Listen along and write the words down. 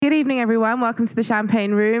Good evening, everyone. Welcome to the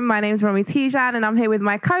Champagne Room. My name is Romy Tijan, and I'm here with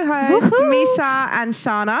my co-hosts, Misha and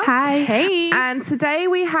Shana. Hi. Hey. And today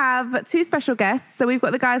we have two special guests. So we've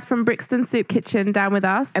got the guys from Brixton Soup Kitchen down with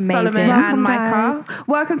us. Amazing. Solomon Welcome, and Micah. guys.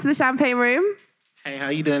 Welcome to the Champagne Room. Hey, how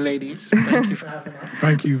you doing, ladies? Thank you for having us.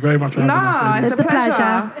 Thank you very much for having us, ladies. It's a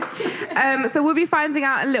pleasure. So we'll be finding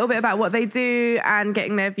out a little bit about what they do and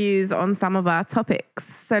getting their views on some of our topics.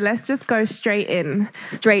 So let's just go straight in.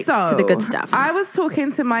 Straight to the good stuff. I was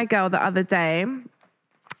talking to my girl the other day.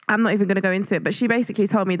 I'm not even going to go into it, but she basically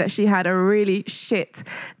told me that she had a really shit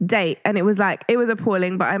date. And it was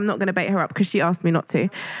appalling, but I'm not going to bait her up because she asked me not to.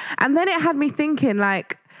 And then it had me thinking,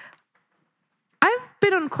 like, I've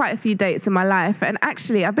been on quite a few dates in my life, and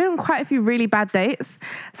actually I've been on quite a few really bad dates.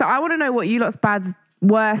 So I want to know what you lot's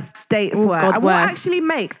worst dates were. God, and what actually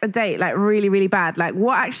makes a date like really, really bad? Like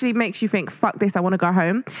what actually makes you think, fuck this, I want to go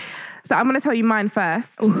home? So I'm going to tell you mine first.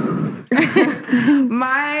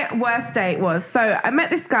 My worst date was, so I met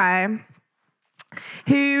this guy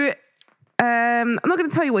who, I'm not going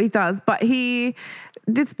to tell you what he does, but he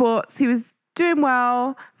did sports. He was doing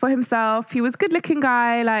well for himself. He was a good looking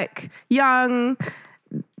guy, like young.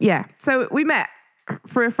 Yeah. So we met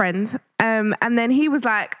for a friend. And then he was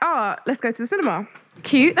like, oh, let's go to the cinema.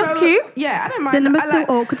 Cute. That's cute. Yeah, I don't mind. Cinema's too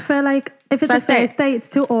awkward for like, if it's a first date, it's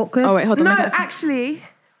too awkward. Oh, wait, hold on. No, actually,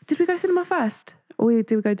 did we go cinema first? Or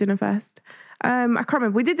did we go dinner first? I can't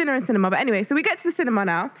remember. We did dinner and cinema. But anyway, so we get to the cinema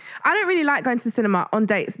now. I don't really like going to the cinema on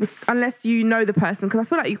dates unless you know the person, because I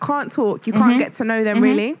feel like you can't talk. You can't get to know them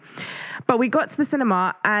really. But we got to the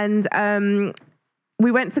cinema and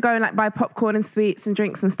we went to go and like buy popcorn and sweets and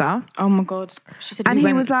drinks and stuff. Oh my God. She said and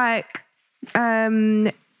he was like,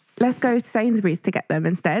 let's go to Sainsbury's to get them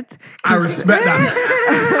instead. I respect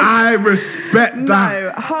that. I respect that.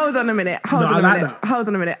 No, hold on a minute. Hold on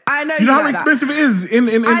a minute. I know you know how expensive it is in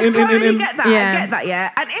I totally get that. Yeah. I get that,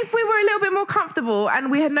 yeah. And if we were a little bit more comfortable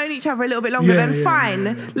and we had known each other a little bit longer, then fine.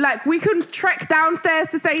 Yeah. Like we can trek downstairs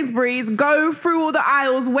to Sainsbury's, go through all the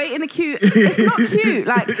aisles, wait in the queue. It's not cute.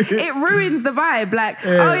 Like it ruins the vibe. Like,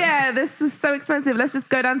 oh yeah, this is so expensive. Let's just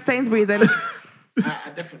go down to Sainsbury's and.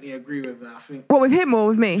 I definitely agree with that. I think. What, with him or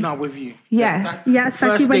with me? No, with you. Yeah.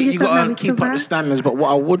 Especially when you gotta keep up the standards. But what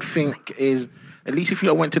I would think is, at least if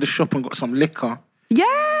you went to the shop and got some liquor.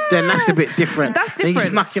 Yeah. Then that's a bit different. That's different. Then you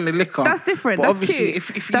snuck in the liquor. That's different. But that's obviously,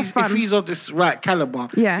 cute. if he's of this right caliber,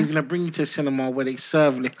 he's gonna bring you to a cinema where they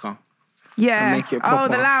serve liquor. Yeah. And make it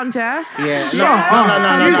proper. Oh, the lounge, yeah? Yeah. No.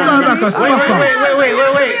 You sound like a sucker.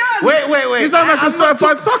 Wait. You sound like a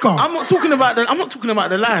certified sucker. I'm not talking about the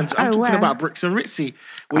lounge. I'm talking about Bricks and Ritzy,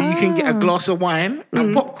 where you can get a glass of wine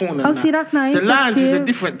and popcorn and that. See, that's nice. The lounge is a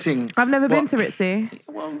different thing. I've never been to Ritzy.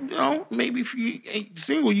 Well, you know, maybe if you ain't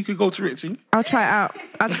single, you could go to Ritzy. I'll try it out.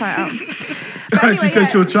 But anyway, she said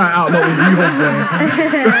she'll try it out, not with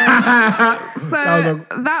you. So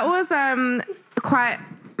that was quite...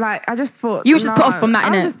 Like, I just thought... You were just put off from that,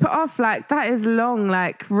 innit? I was just put off. Like, that is long.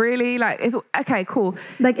 Like, really? Like, it's... Okay, cool.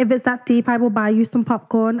 Like, if it's that deep, I will buy you some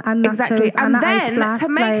popcorn and nachos. Exactly. And then, ice blast, to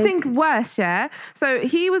make things worse, yeah? So,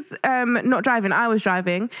 he was not driving. I was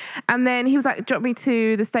driving. And then he was like, drop me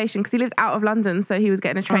to the station. Because he lived out of London. So, he was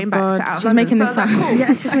getting a train back to out of London. Making this sound. Like, cool.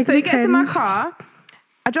 Yeah, she's making so, he gets in my car.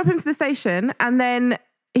 I drop him to the station. And then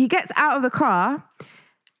he gets out of the car.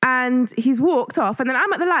 And he's walked off, and then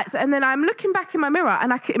I'm at the lights, and then I'm looking back in my mirror,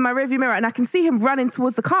 in my rearview mirror, and I can see him running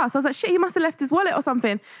towards the car. So I was like, shit, he must have left his wallet or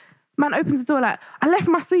something. Man opens the door like, I left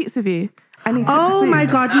my sweets with you. And he took the sweets. My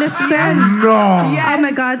God, listen. No. Yes. Oh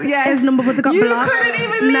my God, his number would have got blocked. You couldn't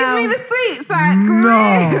even leave me the sweets. Like,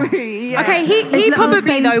 no. Really? Yeah. Okay, he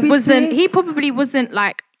probably wasn't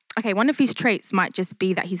like, okay, one of his traits might just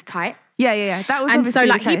be that he's tight. Yeah. That was and so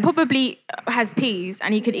like the he case. probably has peas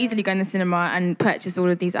and he could easily go in the cinema and purchase all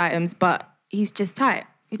of these items, but he's just tight.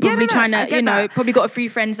 He's probably trying to, probably got a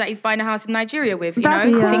few friends that he's buying a house in Nigeria with, you That's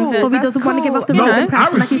know. cool. Things Or he doesn't want to give off the wrong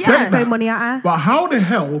impression, like he's trying to throw money at her. But how the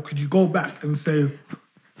hell could you go back and say,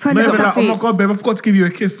 Friend, maybe like, oh my God, babe, I forgot to give you a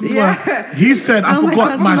kiss. Yeah. He said, I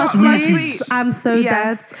forgot my sweeties. I'm so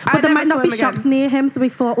dead. But there might not be shops near him, so we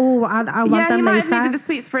thought, I want them later. Yeah, he might have needed the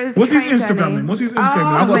sweets for his What's his Instagram name? I've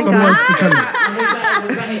got some words to tell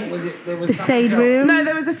you. The shade room. No,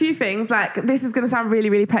 there was a few things. Like, this is going to sound really,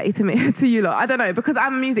 really petty to you lot. I don't know, because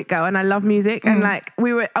I'm a music girl and I love music. And like,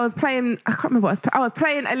 I was playing, I can't remember what I was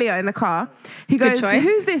playing Aaliyah in the car. He goes,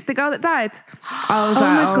 who's this? The girl that died? I was like,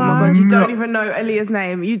 my God. You don't even know Aaliyah's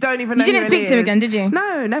name. You don't even know You didn't speak to him again, did you?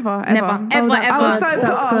 No, never. Ever. I was so put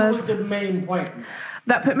off. What was the main point?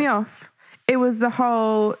 That put me off. it was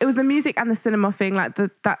the music and the cinema thing. Like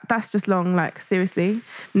that's just long. Like seriously,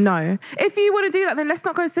 no. If you want to do that, then let's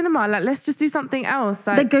not go cinema. Like let's just do something else.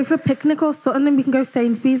 Like, they go for a picnic or something, and we can go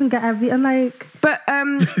Sainsbury's and get everything. Like, but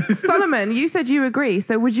Solomon, you said you agree.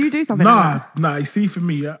 So would you do something? Nah. You see, for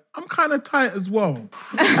me, I'm kind of tight as well.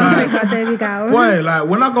 There we go. Boy, like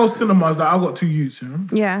when I go cinemas, like I got 2 youths.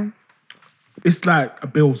 Yeah. It's like a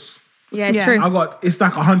bills. Yeah, it's true. It's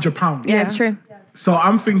like £100. Yeah, it's true. So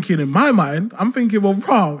I'm thinking in my mind, well,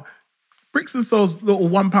 wow, Bricks and Soul's little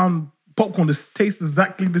 £1 popcorn tastes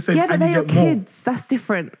exactly the same, and you get more. Kids. That's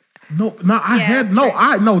different. No,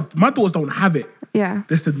 my daughters don't have it. Yeah.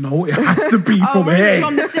 They said no, it has to be from here.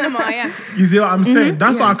 From the cinema, yeah. You see what I'm saying?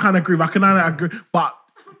 That's what I kind of agree with. I can agree, but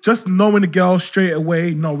just knowing the girl straight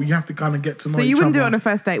away, no, we have to kind of get to know each other. So you wouldn't do it on a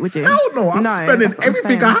first date, would you? Hell no, I'm spending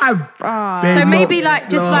everything I have. So maybe like,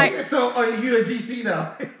 just like... So are you a GC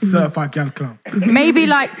now? Certified gal clown. Maybe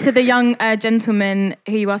like to the young gentleman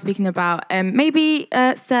who you are speaking about, maybe,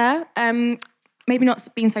 sir, maybe not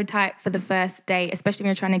being so tight for the first date, especially when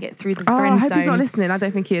you're trying to get through the friend I hope zone. he's not listening. I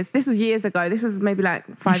don't think he is. This was years ago. This was maybe like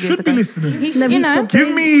 5 years Should ago. be listening. You know.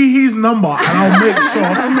 Give me his number and I'll make sure.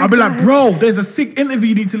 I'll be like, bro, there's a sick interview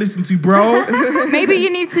you need to listen to, bro. Maybe you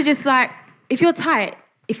need to just like, if you're tight,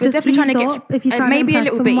 if you're Just definitely trying to stop if you're trying to maybe a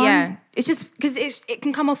impress little bit, someone. yeah. It's just because it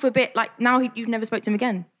can come off a bit like now you've never spoke to him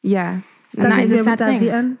again. Yeah. And that is a sad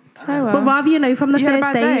thing. Oh, well. But rather, you know, from the You had a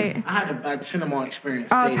first bad date. I had a bad cinema experience.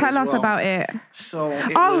 Oh, day tell as us well. about it. So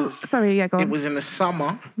Sorry, yeah, go on. It was in the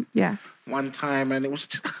summer Yeah. one time, and it was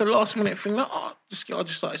just like a last minute thing. Like, this girl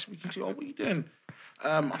just started speaking to you. Oh, what are you doing?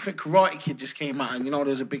 I think Karate Kid just came out, and there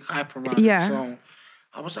was a big hype around Yeah. it. So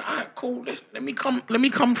I was like, all right, cool. Let me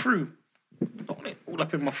come through. Don't it all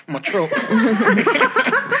up in my throat. So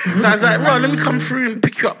I was like, right, let me come through and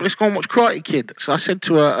pick you up. Let's go and watch Karate Kid. So I said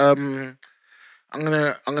to her, I'm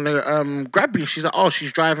gonna grab you. She's like, oh,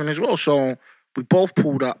 she's driving as well. So we both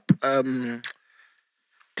pulled up.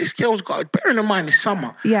 This girl's bearing in mind it's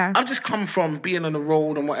summer. Yeah. I've just come from being on the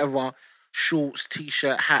road and whatever, shorts,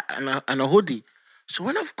 t-shirt, hat, and a hoodie. So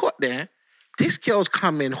when I've got there, this girl's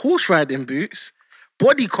come in horse riding boots,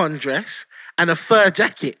 bodycon dress, and a fur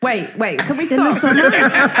jacket. Wait, can we stop?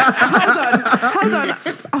 Hold on.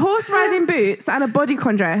 Horse riding boots and a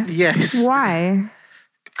bodycon dress? Yes. Why?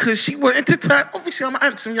 Because she wanted to turn... Obviously, I'm a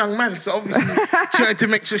handsome young man, so obviously she wanted to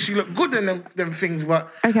make sure she looked good in them things, but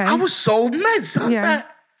Okay. I was so mad. So I was Yeah. like,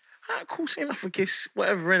 all right, cool, see enough of kiss,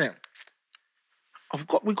 whatever, innit?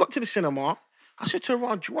 We got to the cinema. I said to her,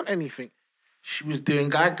 "Rod, do you want anything?" She was doing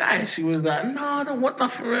guy. She was like, "No, I don't want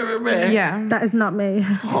nothing rare." Yeah. That is not me.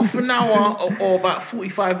 Half an hour or about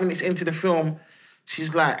 45 minutes into the film,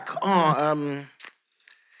 she's like,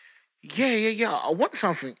 yeah, I want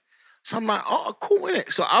something. So I'm like, oh, cool,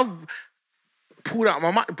 innit? So I've pulled out my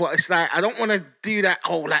money, but it's like, I don't want to do that,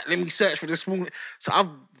 let me search for the small... So I've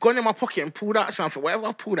gone in my pocket and pulled out something. Whatever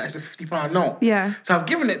I've pulled out is a £50 note. Yeah. So I've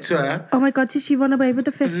given it to her. Oh my God, did she run away with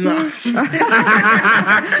the 50? No. So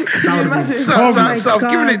I've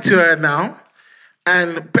given it to her now.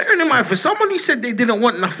 And bearing in mind, for someone who said they didn't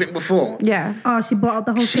want nothing before... Yeah. Oh, she bought out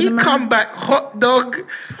the whole She cinema. come back, hot dog,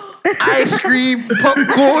 ice cream,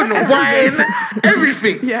 popcorn, wine,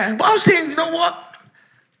 everything. Yeah. But I was saying, you know what?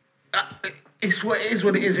 It's what it is,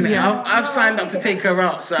 isn't it? Yeah. I've signed up to take her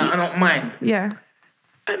out, so I don't mind. Yeah.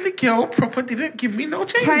 And the girl proper didn't give me no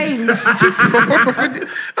change. Change.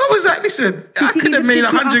 I was like, listen, I could have made did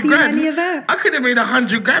she offer 100 you grand. any of it? I could have made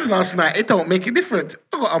 100 grand last night. It don't make a difference.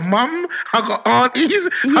 I got a mum, I got aunties,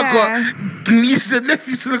 Yeah. I got nieces and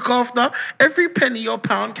nephews to look after. Every penny or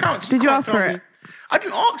pound counts. Did you can't ask tell for me. it? I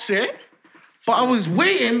didn't ask it, but I was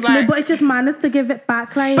waiting No, like... but it's just manners to give it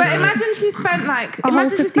back. Like, But imagine she spent like A whole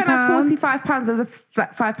 £45. There's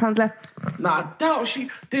like £5 left. Nah, I doubt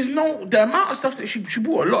the amount of stuff that she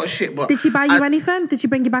bought a lot of shit, but... did she buy you anything? Did she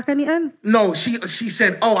bring you back anything? No, she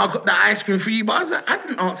said, oh, I got the ice cream for you, but I was like, I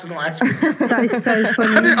didn't ask for no ice cream. That is so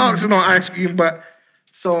funny. I didn't ask for no ice cream, but...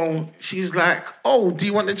 So she's like, oh, do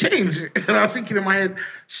you want to change? And I was thinking in my head,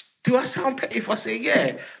 do I sound petty if I say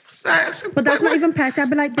yeah? I said, But that's wait, not even petty.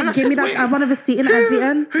 I'd be like, And I give said, me that. wait, I want a receipt and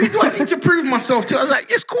everything. Who do I need to prove myself to? I was like,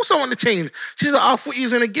 yes, of course I want to change. She's like, I thought you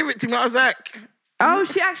was going to give it to me. I was like... Oh,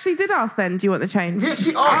 she actually did ask then, do you want the change? Yeah,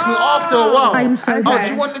 she asked me after a while. I'm so Oh, bad.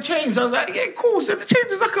 do you want the change? I was like, yeah, cool. So the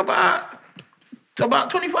change is like about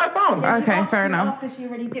 £25. Okay, fair enough. After she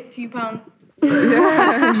already dipped £2. She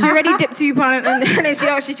already dipped £2 and then she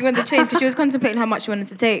asked if you wanted to change because she was contemplating how much she wanted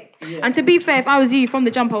to take. Yeah. And to be fair, if I was you from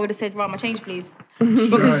the jump, I would have said, right, my change, please.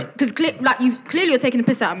 Because you're taking a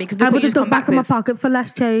piss out of me. Because I look what would you have just come done back back in my with. pocket for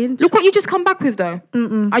less change. Look what you just come back with, though.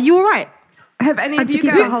 Are you all right? Have any of to you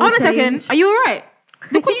keep girls... it whole Hold on a second. change. Are you all right?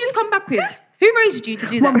 Look what you just come back with. Who raised you to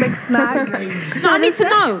do that? One big snack. No, I need to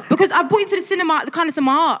know because I brought you to the cinema at the kindness of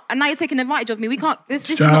my heart, and now you're taking advantage of me. We can't. This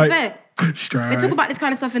is not fair. They talk about this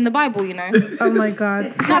kind of stuff in the Bible, you know. Oh my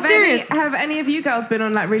God. Not serious. Have any of you girls been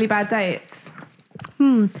on like really bad dates?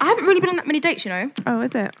 I haven't really been on that many dates, you know. Oh,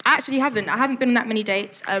 is it? I actually haven't. I haven't been on that many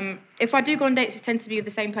dates. If I do go on dates, it tends to be with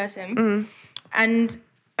the same person. And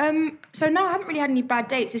so no, I haven't really had any bad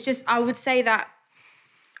dates. It's just I would say that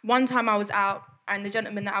one time I was out and the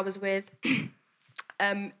gentleman that I was with,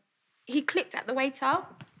 he clicked at the waiter.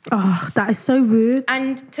 Oh, that is so rude.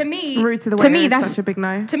 And to me, Rude to the waiter is such a big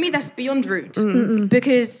no. To me, that's beyond rude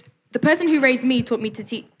because the person who raised me taught me to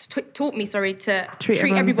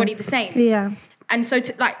treat everybody the same. Yeah. And so,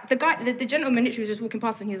 like the gentleman literally was just walking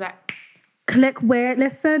past and he's like, click where,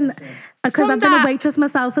 listen, because From I've been that- a waitress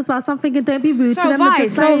myself as well, so I'm thinking, don't be rude so to them. have I,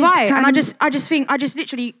 Just, so have like, I. try And and-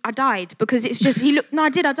 I died because it's just,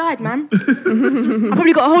 I died, man. I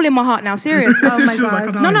probably got a hole in my heart now, serious. Oh my Feel like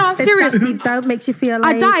God. I No, died. I'm It's serious. that deep down, makes you feel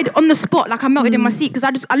like... I died on the spot, like I melted in my seat because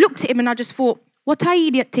I looked at him and I just thought, what a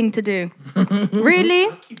idiot thing to do. Really?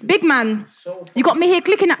 Big man. You got me here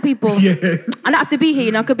clicking at people. Yeah. I don't have to be here,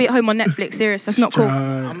 you know, I could be at home on Netflix, serious. That's not cool.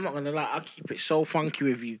 I'm not gonna lie, I keep it so funky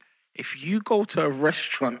with you. If you go to a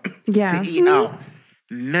restaurant Yeah. to eat out,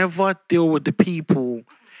 never deal with the people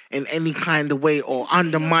in any kind of way or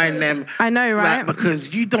undermine them. I know, right? Like,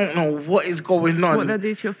 because you don't know what is going on. What they'll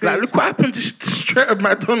do to your food. Like, look what happened to straight at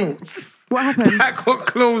McDonald's. What happened? That got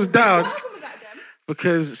closed down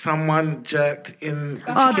because someone jerked in the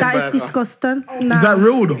Oh, chicken that burger. is disgusting. Nah. Is that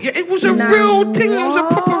real though? Yeah, it was a No. real thing. It was a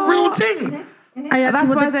proper real thing. I actually That's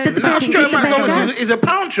why wondered, they- did the Now person straight eat at the McDonald's burger? is a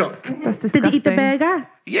pound shop. That's disgusting. Did he eat the burger?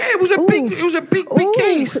 Yeah, it was a big. It was a big Ooh,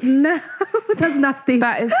 case. No, that's nasty.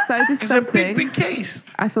 That is so It's a disgusting. big case.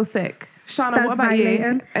 I feel sick. Shana, That's what about you?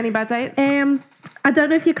 violating. Any bad dates? I don't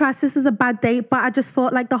know if you class this as a bad date, but I just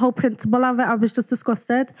thought like the whole principle of it, I was just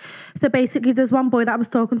disgusted. So basically, there's one boy that I was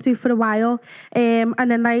talking to for a while, and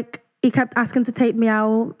then like he kept asking to take me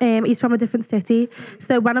out. He's from a different city,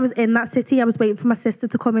 so when I was in that city, I was waiting for my sister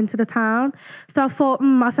to come into the town. So I thought,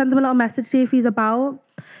 I'll send him a little message, see if he's about.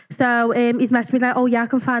 So he's messaged me like, oh yeah, I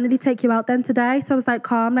can finally take you out then today. So I was like,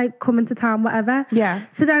 calm, like come into town, whatever. Yeah.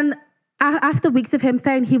 So then after weeks of him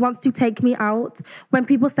saying he wants to take me out, when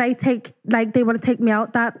people say they want to take me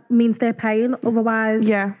out, that means they're paying. Otherwise,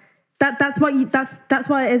 Yeah. that's what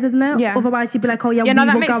it is, isn't it? Yeah. Otherwise, you'd be like, oh yeah, Yeah, we no,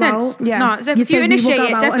 that will makes go sense. out. Yeah. No, so if say you we will initiate go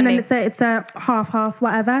it, out, definitely. and then it's a half,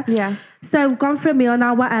 whatever. Yeah. So gone for a meal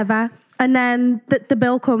now, whatever. And then the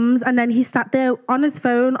bill comes, and then he sat there on his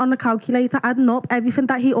phone, on the calculator, adding up everything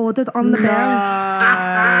that he ordered on the bill.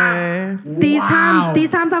 No. These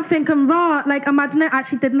times I'm thinking, raw, like imagine I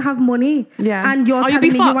actually didn't have money. Yeah. And you're Oh, you'd telling be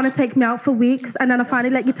me you fucked. want to take me out for weeks, and then I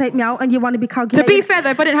finally let you take me out, and you want to be To calculating. be fair though,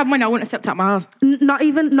 if I didn't have money, I wouldn't have stepped out my house. Not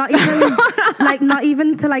even not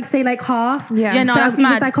even to like say like half. Yeah. Yeah, no, So that's he was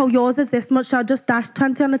mad. like, oh, yours is this much. So I just dashed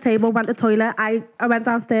 20 on the table, went to the toilet. I went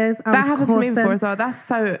downstairs. I That was happened to me before cursing. as well. That's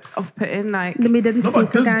so off-putting. Like, Then we didn't No, speak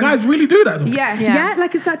but does again. guys really do that though? yeah. Yeah,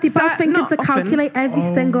 like exactly. But I was So, thinking not to often. calculate every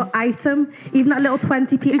single item, even that little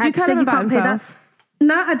 20p Did you extra. tell him You about can't pay that. himself?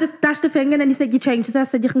 No, I just dashed the thing and then he said you changed it. I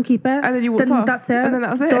said you can keep it. And then you walked off? That's it. And then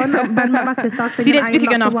that was it? Done. When I met my sister, I was thinking, didn't I am speak not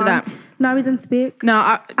again the after one. that? No, we didn't speak. No,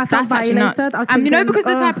 I felt that's actually nuts. violated. I was And you know, thinking, because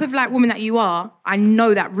the ugh. type of like woman that you are, I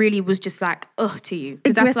know that really was just like to you. 'Cause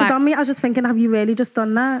It that's gritted like, on me. I was just thinking, have you really just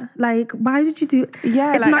done that? Like, why did you do?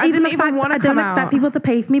 Yeah, it's like, not I even the didn't fact even that wanna I don't come expect out. people to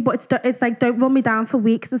pay for me, but it's like don't run me down for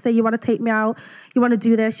weeks and say you want to take me out, you want to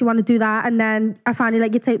do this, you want to do that, and then I finally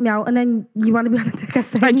let you take me out, and then you want to be on a ticket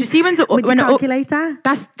thing. Like, do you see with your calculator?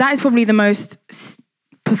 that is probably the most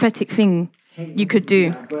pathetic thing you could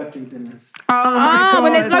do.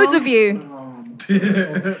 When there's loads of you.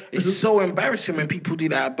 It's so embarrassing when people do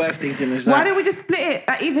that at birthday dinners. Why like- don't we just split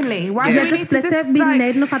it evenly? Why Yeah. do Yeah, we just need split to it. Me and like...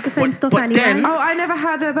 Naden have had the same But- stuff but anyway. then- Oh, I never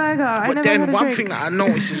had a burger. I But never then had a one drink. thing that I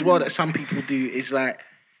notice as well that some people do is like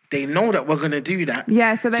they know that we're gonna do that.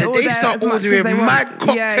 Yeah, so they order start as much as ordering they want. mad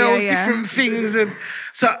Yeah, cocktails, yeah. different things, and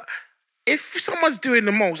so if someone's doing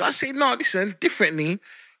the most, I say no. Listen, differently,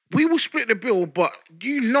 we will split the bill, but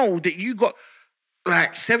you know that you got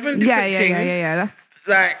like 7 different things. Yeah. That's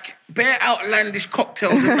Like bare outlandish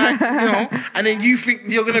cocktails, and like, and then you think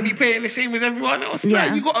you're gonna be paying the same as everyone else. Yeah.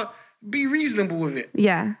 Like, you gotta be reasonable with it.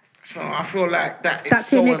 yeah. So I feel like that is That's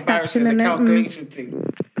so an embarrassing. exception, The innit? calculation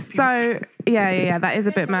thing. So yeah. That is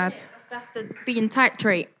a bit mad. That's the being tight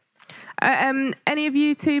trait. Any of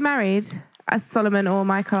you two married? As Solomon or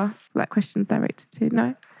Micah? That question's directed to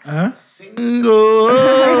no. Single.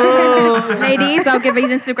 Ladies, I'll give his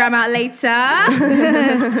Instagram out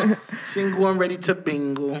later. Single and ready to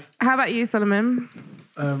bingle. How about you, Solomon?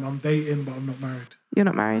 I'm dating, but I'm not married. You're You're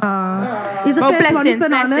not married. He's the Well, first one who's been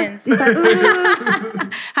blessings, honest. He's like, ooh.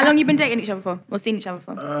 How long you been dating each other for? Or seen each other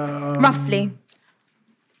for? Roughly.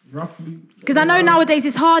 Roughly. Because I know nowadays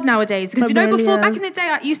it's hard nowadays. Because It you know, really before back is. in the day,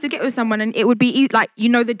 I used to get with someone and it would be like, you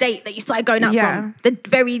know, the date that you started going out Yeah. from, the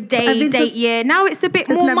very day, Everything's date just- year. Now it's a bit it's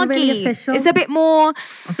more never really muggy. official. It's a bit more.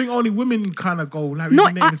 I think only women kind of go like No,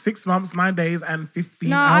 we've been dating 6 months, 9 days, and 15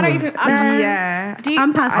 No, hours. I don't even. Yeah. Do you,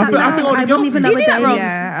 I'm past I that think- I now. think all the I girls wouldn't even do know you a do that, date. Rob?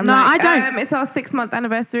 Yeah, I'm No, I like, don't. It's our 6-month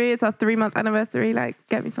anniversary. It's our 3-month anniversary. Like,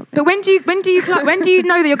 get me something. But when do you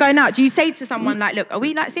know that you're going out? Do you say to someone like, look, are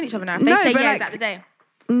we like seeing each other now? If they No, say but yeah, like- is that the day?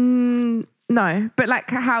 No, but like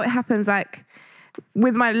how it happens, like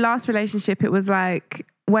with my last relationship, it was like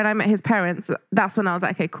when I met his parents, that's when I was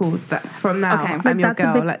like, okay, cool. That from now, Okay. I'm your That's a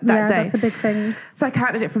girl. big, Like that day. that's a big thing. So I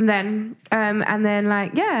counted it from then, and then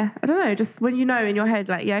like I don't know, just when you know in your head,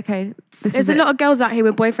 like okay, this There's is a it. lot of girls out here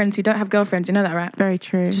with boyfriends who don't have girlfriends. You know that, right? Very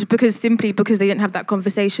true. Just simply because they didn't have that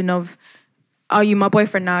conversation of, are you my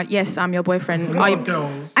boyfriend now? Yes, I'm your boyfriend. A Are lot you- of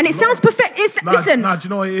girls. And it sounds perfect. Listen. Nah, do you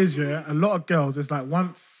know what it is, yeah? A lot of girls, it's like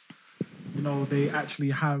once, you know, they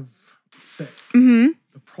actually have sex, the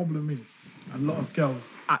problem is a lot of girls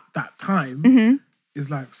at that time is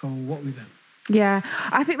like, so what we then? Yeah,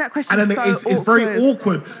 I think that question And then is so it's very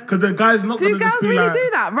awkward because the guy's not Do going to girls just be really like, do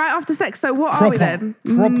that right after sex? So what are we then?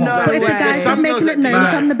 Proper. No But if the way. guy's some making girls it that do known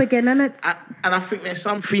that. from the beginning, it's And I think there's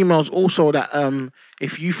some females also that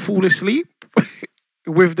if you fall asleep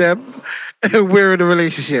with them, we're in a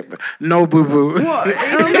relationship. No boo boo. What?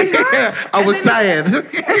 Oh my God. I was tired.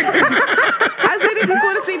 As in if you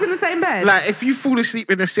fall asleep in the same bed? Like if you fall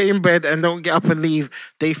asleep in the same bed and don't get up and leave,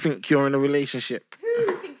 they think you're in a relationship.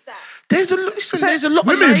 Who thinks that? There's a lot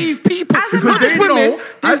Women. of naive people. because Not they just women, know,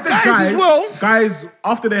 there's as the guys as well. guys,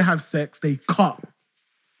 after they have sex, they cut.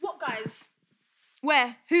 What guys?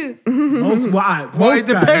 Where? Who? Most, Well, it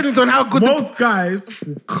depends on how good the- most guys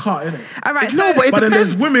will cut, innit? All right, No, so, but it But then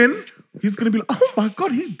there's depends. women, he's going to be like, oh my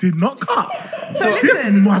God, he did not cut. So This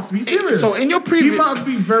listen. must be serious. So in your He previous, might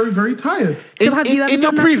be very, very tired. So have you ever in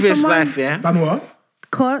your done that to previous someone? life, yeah. Done what?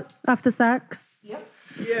 cut after sex.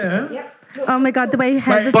 Yeah. Oh my God, the way he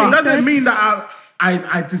But it hesitated. doesn't mean that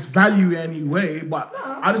I disvalue it anyway, but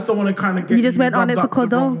I just don't want to kind of get You just went on rubbed it to up the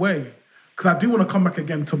cuddle? wrong way. Because I do want to come back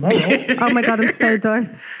again tomorrow. Oh my God, I'm so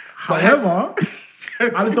done. However,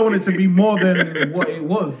 I just don't want it to be more than what it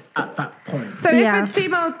was at that point. So Yeah. if a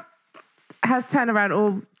female has turned around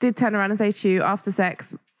or did turn around and say to you after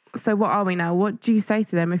sex, so what are we now? What do you say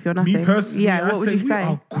to them if you're nothing? Me personally, yeah, I what would say you we say?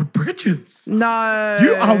 are good bridges. No.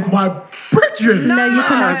 You are my bridging. No, you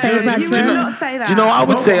cannot say you that, will Jen. not say that. Do you know what I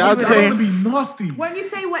would say? I would I say don't want to be nasty. When you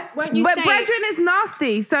say when you But say brethren is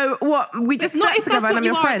nasty. So what? We just not slept if that's together and what I'm you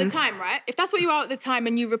your are at friend. the time, right? If that's what you are at the time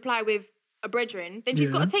and you reply with a brethren, then she's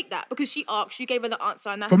Yeah. got to take that because she asked, you gave her the answer,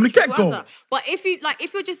 and that's From the the true get-go. answer. But if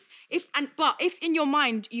if in your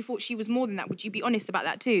mind you thought she was more than that, would you be honest about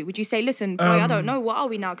that too? Would you say, listen, boy, I don't know, what are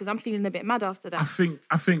we now? Because I'm feeling a bit mad after I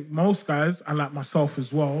that. think most guys, and like myself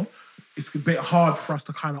as well, it's a bit hard for us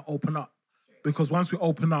to kind of open up. Because once we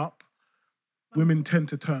open up, women tend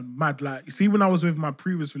to turn mad. Like, you see, when I was with my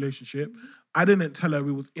previous relationship, I didn't tell her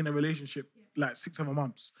we was in a relationship like 6-7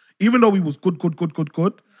 months. Even though we was good.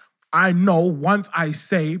 I know once I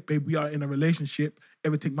say, babe, we are in a relationship,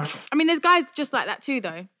 everything mash up. I mean, there's guys just like that too,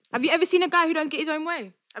 though. Have you ever seen a guy who don't get his own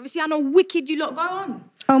way? Have you seen how wicked you lot go on?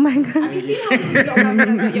 Oh my God. Have you seen how wicked you lot go on who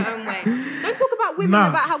don't get your own way? Don't talk about women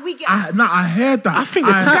about how we get. I heard that. I think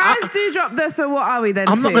the Guys do drop the so what are we then?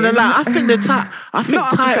 I'm not too. gonna lie. I think Not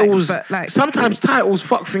after titles. sex, but, like- sometimes titles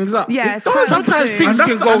fuck things up. Yeah, It does. titles Sometimes do. things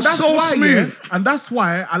can go so why, smooth. yeah, and that's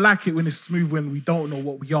why I like it when it's smooth when we don't know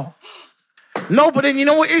what we are. No, but then you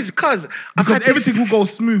know what it is? Because Everything will go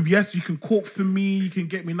smooth. Yes, you can cook for me, you can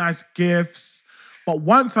get me nice gifts. But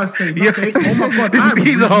once I say, no, Yeah. babe, oh my God, This I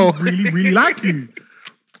is a hole. really like you.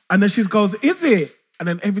 And then she goes, is it? And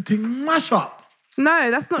then everything mash up.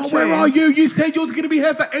 No, that's not But true. where are you? You said you was going to be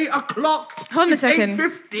here for 8 o'clock. Hold on a It's second.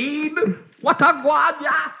 8:15. What a guad,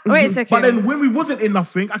 yeah. Wait a second. But then when we wasn't in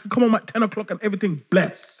nothing, I could come home at 10 o'clock and everything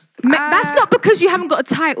bless. That's not because you haven't got a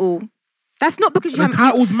title. That's not because you The haven't.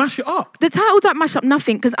 titles mash it up. The title don't mash up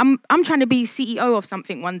nothing because I'm trying to be CEO of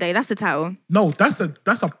something one day. That's a title. No, that's a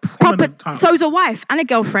Proper. prominent title. So's a wife and a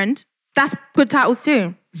girlfriend. That's good titles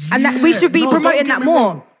too. And that we should be No, promoting don't get that me more.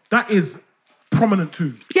 wrong. That is prominent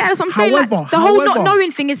too. Yeah, that's what I'm saying. However, Like, the whole not however-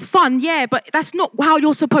 knowing thing is fun, yeah, but that's not how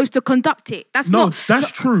you're supposed to conduct it. That's No, not. that's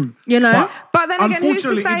true. You know? But then again, who's to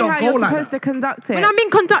unfortunately, say it don't how go you're like supposed that. to conduct it? When I mean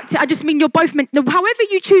conduct it, I just mean you're both meant. However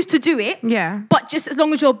you choose to do it. Yeah. But just as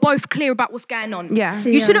long as you're both clear about what's going on. Yeah.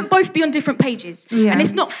 You shouldn't both be on different pages. Yeah. And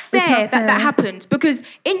it's not fair not that fair. happens, because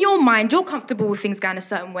in your mind you're comfortable with things going a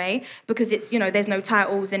certain way because it's, there's no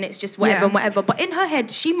titles and it's just whatever and whatever. But in her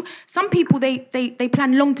head, some people they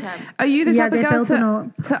plan long term. Are you the Yeah, type of they're girl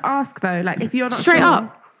building to ask though? Like if you're not Straight sure,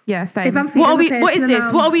 up. Yeah, same. If I'm What are we? feeling a What is person this?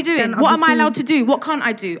 and What are we then doing? What am I obviously- allowed to do? What can't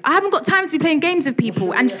I do? I haven't got time to be playing games with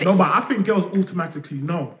people. And No, but I think girls automatically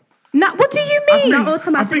know. now, what do you I mean? think,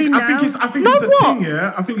 automatically I think it's know. I think No, it's a what? thing,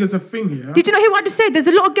 yeah. I think it's a thing, yeah. Did you not hear what I just said? There's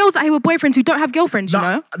a lot of girls out here with boyfriends who don't have girlfriends. You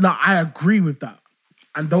know. No, I agree with that.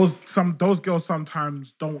 And those girls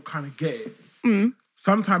sometimes don't kind of get it.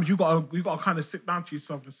 Sometimes you gotta kind of sit down to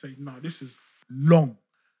yourself and say, no, this is long,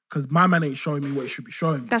 because my man ain't showing me what it should be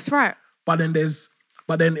showing me. That's right.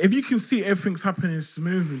 But then if you can see everything's happening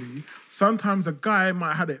smoothly, sometimes a guy might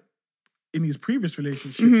have had it in his previous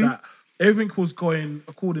relationship that everything was going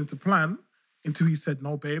according to plan until he said,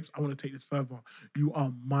 no, babes, I want to take this further. You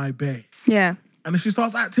are my bae. Yeah. And then she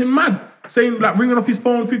starts acting mad, saying like ringing off his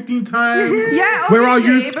phone 15 times. Yeah, Where are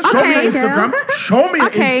obviously, you? because- Show me your Okay, Instagram. girl. Show me your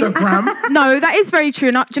Okay. Instagram. No, that is very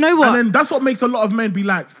true. Do you know what? And then that's what makes a lot of men be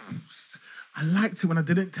like, I liked it when I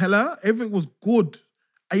didn't tell her. Everything was good.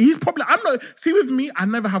 And he's probably, I'm not, see with me, I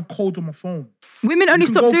never have codes on my phone. Women only You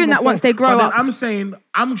can stop go doing through my that once phone. they grow But then up. I'm saying,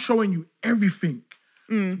 I'm showing you everything.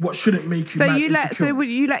 What shouldn't make you So mad you let insecure. would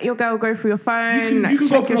you let your girl go through your phone? You can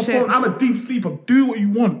go check from your my phone. shit? I'm a deep sleeper. Do what you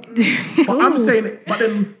want. But I'm saying, but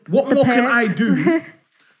then what more can I pics. do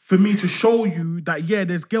for me to show you that, yeah,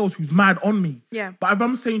 there's girls who's mad on me. Yeah. But if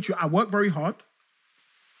I'm saying to you, I work very hard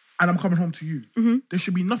and I'm coming home to you, there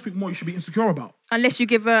should be nothing more you should be insecure about. Unless you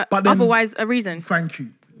give her But then- otherwise a reason. Thank you.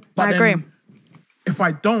 But I then, agree. if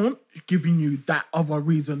I don't giving you that other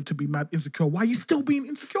reason to be mad insecure, why are you still being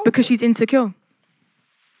insecure? Because she's insecure.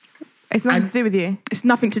 It's nothing And- to do with you. It's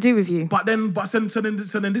nothing to do with you. But then this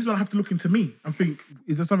is when I have to look into me and think,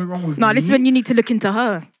 is there something wrong with me? No, this is when you need to look into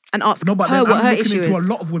her and ask No, but her then what I'm her looking issue into is. a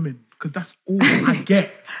lot of women because that's all I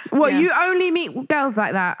get. What, Yeah. you only meet girls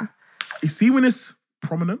like that? You see when it's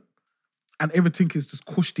prominent and everything is just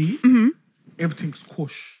cushy, everything's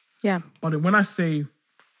cush. Yeah. But then when I say,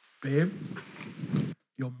 babe,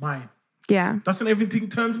 you're mine, Yeah. that's when everything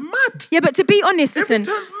turns mad. Yeah, but to be honest, Everything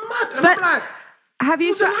listen. turns mad. And But- I'm like, Have you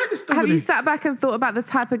Who's it like this the have other you day? sat back and thought about the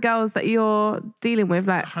type of girls that you're dealing with?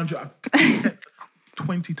 Like,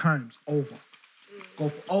 20 times over. Go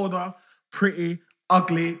for older, pretty,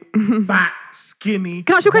 ugly, fat, skinny.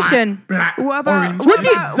 Can I ask you a white, question? Black, what about orange. what, It's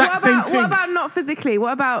the about, exact what, same about, thing. what about not physically?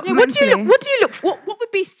 What about Yeah, what do mentally? you look for? What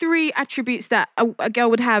would be 3 attributes that a girl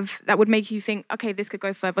would have that would make you think, okay, this could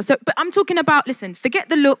go further? So, but I'm talking about, listen, forget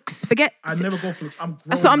the looks, forget. I never go for looks. I'm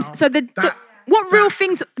grown So now. so what real that-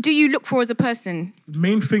 things do you look for as a person?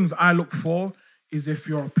 main things I look for is if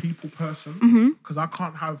you're a people person, because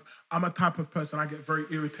I'm a type of person, I get very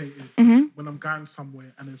irritated when I'm going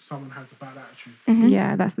somewhere and then someone has a bad attitude.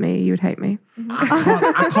 Yeah, that's me. You would hate me.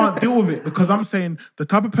 I can't deal with it because I'm saying the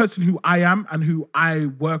type of person who I am and who I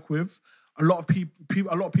work with, a lot of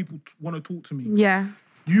people want to talk to me. Yeah.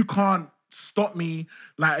 You can't stop me.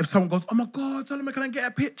 Like if someone goes, oh my God, tell me, can I get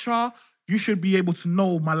a picture? You should be able to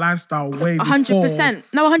know my lifestyle way before 100%.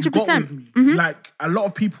 No, 100%. you got with me. Like a lot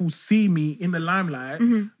of people see me in the limelight,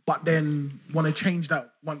 but then want to change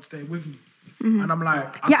that once they're with me. And I'm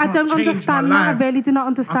like, Yeah, I can't don't change understand my that. I life. really do not I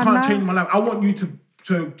understand can't that. change my life. I want you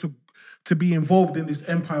to be involved in this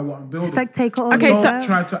empire what I'm building. Just like take it all. Okay, over. Don't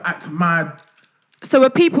try to act mad. So a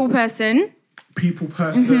people person. People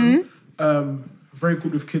person. Very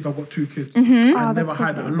good with kids. I've got 2 kids. I never that's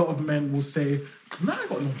hide that. A lovely. lot of men will say, "No, I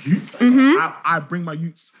got no youths. I bring my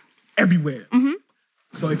youths everywhere."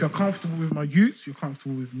 So if you're comfortable with my youths, you're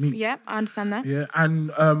comfortable with me. Yeah, I understand that. Yeah,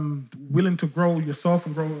 and willing to grow yourself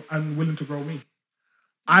and willing to grow me.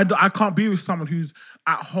 I can't be with someone who's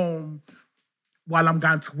at home while I'm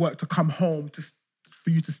going to work to come home for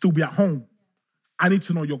you to still be at home. I need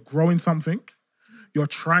to know you're growing something. You're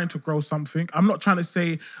trying to grow something. I'm not trying to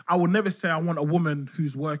say, I will never say I want a woman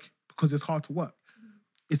who's working because it's hard to work.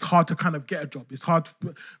 It's hard to kind of get a job. It's hard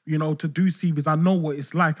to, to do CVs. I know what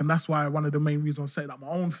it's like. And that's why one of the main reasons I say that my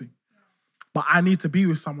own thing. But I need to be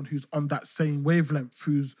with someone who's on that same wavelength,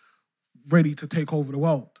 who's ready to take over the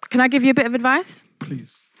world. Can I give you a bit of advice?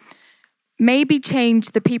 Please. Maybe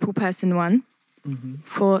change the people person one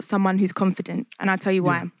for someone who's confident. And I'll tell you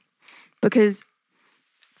why. Yeah. Because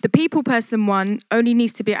the people person one only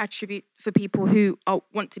needs to be an attribute for people who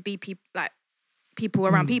want to be people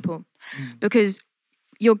around people. Because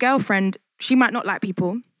your girlfriend, she might not like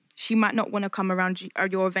people. she might not want to come around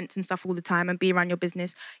your events and stuff all the time and be around your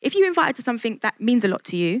business. If you invite her to something that means a lot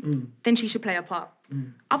to you, then she should play a part.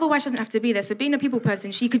 Otherwise, she doesn't have to be there. So being a people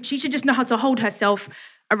person, she should just know how to hold herself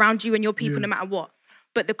around you and your people no matter what.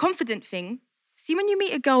 But the confident thing, see when you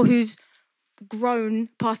meet a girl who's grown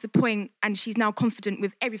past the point and she's now confident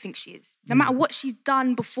with everything she is, no matter what she's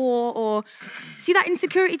done before, or see that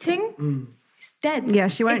insecurity thing? It's dead. Yeah,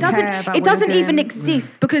 she won't care about it what doesn't you're even doing.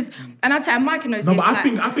 exist because, and I'd say, and Micah knows No, this. but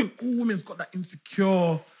I think all women's got that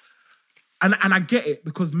insecure, and I get it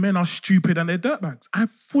because men are stupid and they're dirtbags. I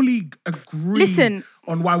fully agree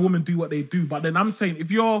on why women do what they do. But then I'm saying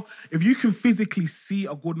if you can physically see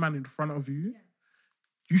a good man in front of you,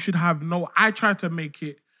 you should have no. I try to make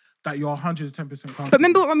it that you're 110% comfortable. But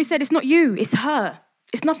remember what Romy said, it's not you, it's her.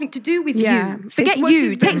 It's nothing to do with you. Forget It's what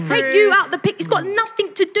you. she's been Take through. you out the pic. It's got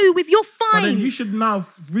nothing to do with, you're fine. But then you should now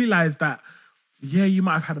realize that, yeah, you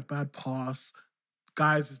might have had a bad past.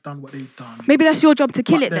 Guys has done what they've done. Maybe that's your job to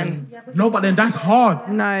kill But it then. No, but then that's hard.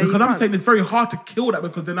 No, you because I'm can't. saying it's very hard to kill that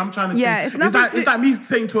because then I'm trying to Yeah, say, it's nothing it's like me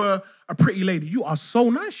saying to a pretty lady, you are so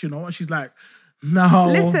nice, you know? And she's like, no,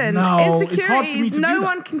 Listen, it's hard for me insecurities, to do no that.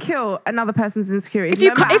 one can kill another person's insecurities. If you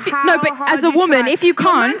no can't- matter if you- how no, but hard as a you woman, try. if you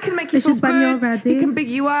Your man can't, can make you it's feel just when you're good. ready. He can big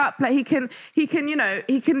you up. Like he can, you know,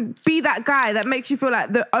 he can be that guy that makes you feel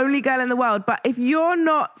like the only girl in the world. But if you're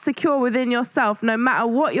not secure within yourself, no matter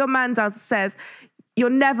what your man says, you're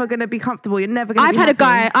never gonna be comfortable. You're never gonna. I've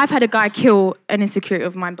had a guy kill an insecurity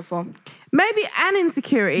of mine before. Maybe an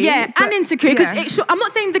insecurity. Yeah, but- and insecure. Because yeah. I'm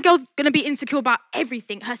not saying the girl's gonna be insecure about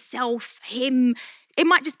everything, herself, him. It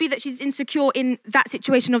might just be that she's insecure in that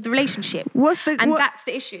situation of the relationship. That's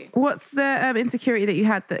the issue. What's the insecurity that you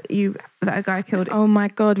had that a guy killed? Oh my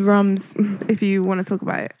God, Rums. If you want to talk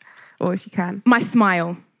about it, or if you can. My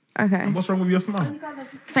smile. Okay. What's wrong with your smile?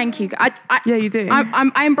 Thank you. Yeah, you do.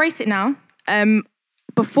 I embrace it now.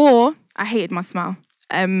 Before, I hated my smile.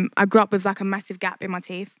 I grew up with like a massive gap in my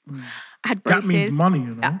teeth. I had braces. That means money,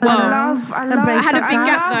 you know? Well, I love. I had a big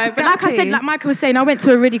gap though. But like I said, like Michael was saying, I went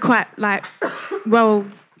to a really quite like well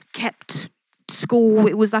kept school.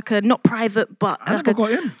 It was like a not private, but I never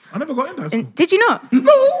got in that school. Did you not? No!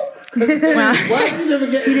 Well, Why did you never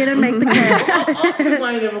get He didn't make the cut.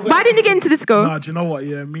 why didn't you get into the school? Nah, do you know what?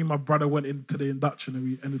 Yeah, me and my brother went into the induction and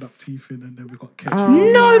we ended up teething and then we got kept.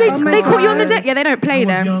 No, they my caught you on the God. deck. Yeah, they don't I play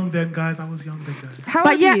was them. young then, guys. I was young then, guys. How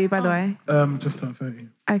But old yeah- are you, by the way? Just turned 30.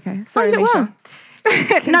 Okay. Sorry, you look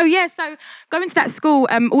Misha. No, yeah. So going to that school,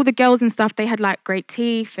 all the girls and stuff, they had like great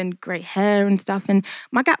teeth and great hair and stuff, and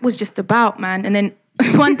my gap was just about, man. And then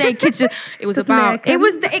one day, kids just it was Just about. American. It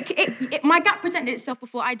was my gap presented itself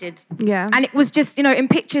before I did. Yeah. And it was just, you know, in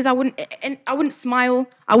pictures, I wouldn't smile.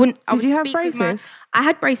 I would you have speak with braces? I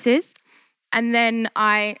had braces, and then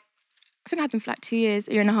I think I had them for like 2 years,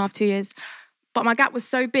 a year and a half, 2 years. But my gap was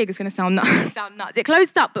so big, it's gonna sound nuts. It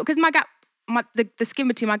closed up, but because my gap, the skin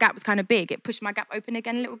between my gap was kind of big, it pushed my gap open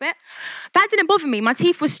again a little bit. That didn't bother me. My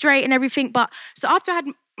teeth were straight and everything. But so after I had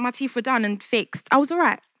my teeth were done and fixed, I was all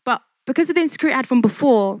right. But because of the insecurity I had from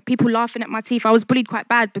before, people laughing at my teeth, I was bullied quite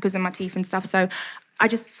bad because of my teeth and stuff. So I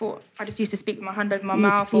just used to speak with my hand over my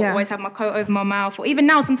mouth, or always have my coat over my mouth, or even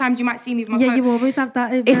now sometimes you might see me with my coat. Yeah, you always have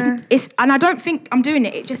that over. It's and I don't think I'm doing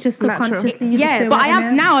it. It just subconsciously. You just do but it, I am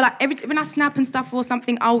innit? now. Like when I snap and stuff or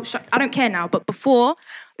something, I don't care now. But before,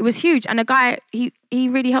 it was huge. And a guy, he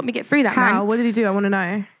really helped me get through that. How? Man, What did he do? I want to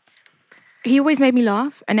know. he always made me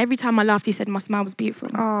laugh, and every time I laughed, he said my smile was beautiful.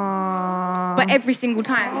 Aww. But every single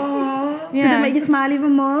time, Did it make you smile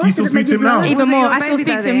even more? Do you still Did it make speak to him now? blush? even Was it more. your I still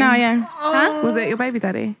baby speak to him now. daddy? Yeah. Huh? Was it your baby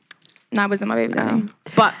daddy? No, it wasn't my baby daddy.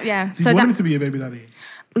 But yeah. Did you want him to be a baby daddy?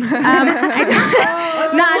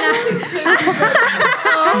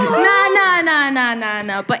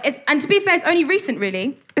 No. But and to be fair, it's only recent,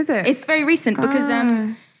 really. Is it? It's very recent because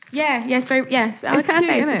Ah. it's very look at her It's cute,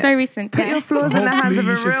 face. innit? It's very recent. Put yeah. your flaws in the hands of Hopefully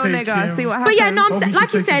a you should real take nigga. him. See what happens. But yeah, no, I'm Hopefully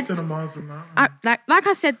like you should take him said, to cinemas and that. like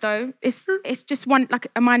I said though, it's just one like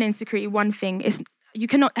a minor insecurity. One thing is you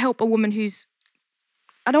cannot help a woman who's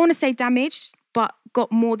I don't want to say damaged, but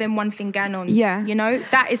got more than one thing going on. Yeah. You know,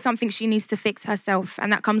 that is something she needs to fix herself.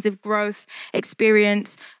 And that comes with growth,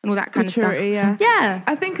 experience, and all that kind Maturity, of stuff. yeah. Yeah.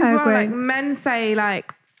 I think as I well, agree. like men say,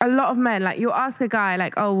 like a lot of men, like you'll ask a guy,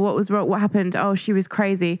 like, "Oh, what was wrong? What happened? Oh, she was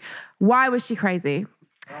crazy. Why was she crazy?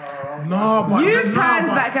 No, but You no, turned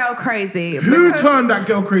but that girl crazy. Who because turned that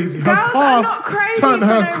girl crazy? Her girls are not past crazy turned for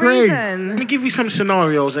her no crazy. Let reason. me give you some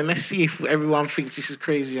scenarios and let's see if everyone thinks this is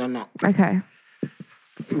crazy or not. Okay.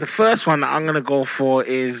 The first one that I'm going to go for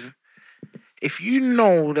is if you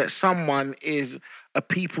know that someone is a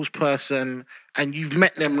people's person and you've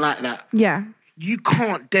met them like that, Yeah. you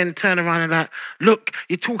can't then turn around and like, look,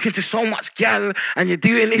 you're talking to so much gal and you're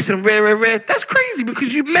doing this and rare. That's crazy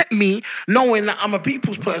because you met me knowing that I'm a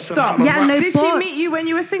people's person. Stop. I'm a Yeah, rap- no, Did she but- meet you when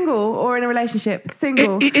you were single or in a relationship?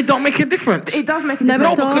 Single. It don't make a difference. It does make a No,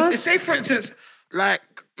 difference. but No, does. because say for instance, like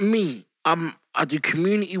me, I do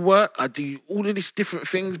community work, I do all of these different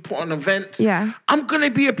things, put on events. Yeah. I'm gonna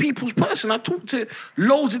be a people's person. I talk to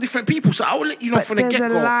loads of different people, so I will let you know But from the there's get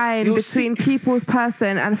a go. line between people's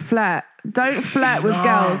person and flirt. Don't flirt with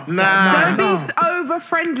girls. Nah. Don't be over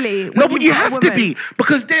friendly. No, but you have to be,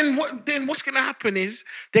 because then what's gonna happen is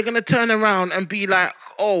they're gonna turn around and be like,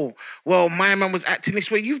 oh, well, my man was acting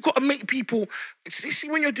this way. You've got to make people see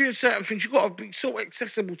when you're doing certain things. You've got to be so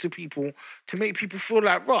accessible to people to make people feel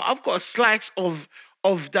like, right, I've got a slice of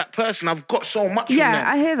that person. I've got so much. from Yeah, them.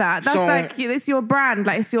 I hear that. That's So- like it's your brand.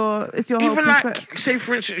 Like it's your whole Even like, say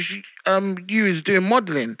for instance, you is doing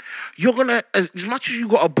modeling. You're gonna, as much as you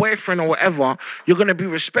got a boyfriend or whatever, you're gonna be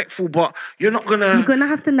respectful, but you're not gonna. You're gonna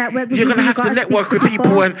have to network with You're people. gonna You've have to gotta network speak with to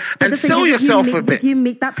people and But the thing sell is, yourself if you a meet, bit. If you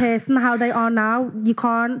meet that person how they are now, you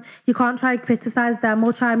can't try and criticize them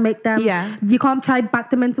or try and make them. Yeah. You can't try and back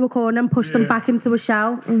them into a corner and push them back into a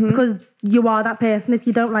shell because you are that person. If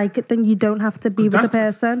you don't like it, then you don't have to be with the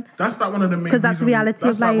person. That's like one of the main. 'Cause that's the reality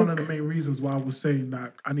That's of, like one like- of the main reasons why I was saying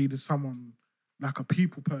that I needed someone like a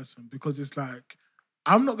people person, because it's like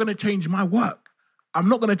I'm not gonna change my work. I'm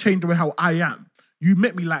not gonna change the way how I am. You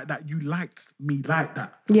met me like that. You liked me like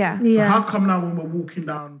that. Yeah. So Yeah. how come now when we're walking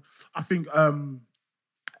down, I think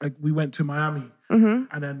like we went to Miami Mm-hmm.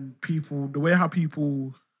 and then the way how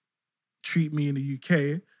people treat me in the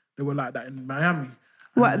UK, they were like that in Miami.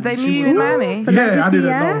 What, And they she knew you was in like- Miami? Yeah, I didn't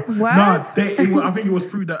Yeah? know. What? No, I think it was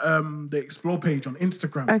through the Explore page on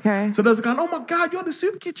Instagram. Okay. So there's a guy, oh my God, you're the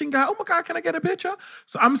soup kitchen guy. Oh my God, can I get a picture?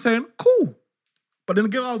 So I'm saying, cool. But then the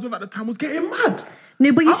girl I was with at the time was getting mad.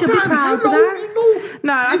 No, but you I'm should be going, proud of hello, that. you know.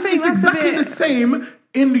 No, I it's, think it's that's a exactly bit- the same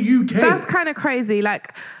in the UK. That's kind of crazy.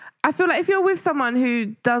 Like, I feel like if you're with someone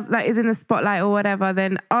who does like is in the spotlight or whatever,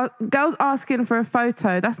 then girls asking for a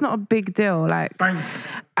photo, that's not a big deal. Like, Thank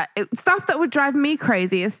you. stuff that would drive me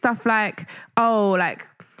crazy is stuff like, oh, like,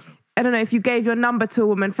 I don't know, if you gave your number to a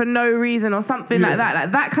woman for no reason or something like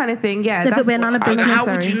that kind of thing. Yeah, If it went on a And business. how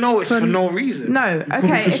would you know it's for no reason? No, could okay.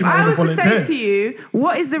 because If she might I wanna was to say volunteer. to you,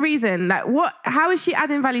 what is the reason? Like, how is she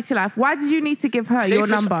adding value to life? Why did you need to give her Say your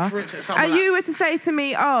for number? instance, someone And like- you were to say to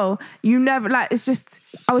me, oh, you never, like, it's just,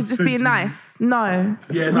 I was just So being you- nice. No.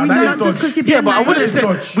 Yeah, no, We that know- is Not just dodge. because you're Yeah, being but I nice. wouldn't It's say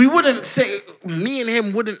dodge. we wouldn't say me and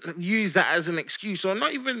him wouldn't use that as an excuse, or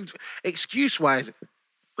not even excuse wise.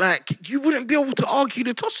 Like, you wouldn't be able to argue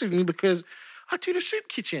the toss with me because I do the soup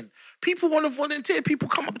kitchen. People want to volunteer. People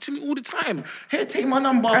come up to me all the time. Here, take my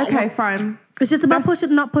number. Okay, fine. It's just about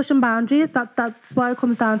not pushing boundaries. That's what it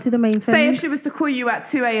comes down to. The main thing. Say if she was to call you at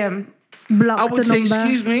 2 a.m. Block I would the say, number.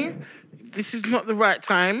 excuse me, this is not the right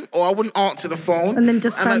time, or I wouldn't answer the phone. And then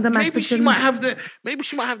just send a maybe message she and- might have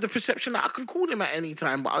the perception that I can call them at any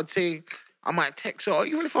time, but I'd say I might text her, or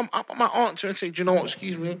even if I'm up, I might answer and say, do you know what,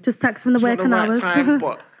 excuse me, Just text from the it's not the working right hours. time,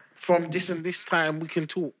 but from this and this time we can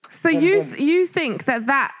talk. So Boom, boom. you think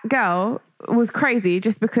that girl was crazy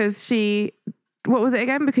just because she, what was it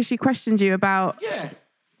again? Because she questioned you about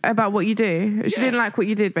what you do. She Yeah. didn't like what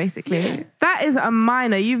you did, basically. Yeah. That is a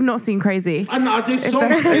minor. You've not seen crazy. I know, there's so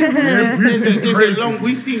that- much.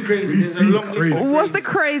 We've seen crazy. There's a long list. of What's the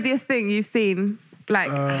crazy. craziest thing you've seen?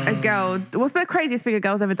 Like a girl. What's the craziest thing a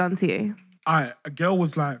girl's ever done to you? A girl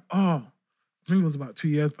was like, oh, I think it was about 2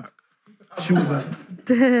 years back. She was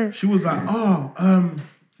like, oh,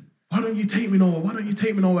 why don't you take me nowhere? Why don't you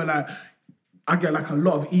take me nowhere? Like, I get like a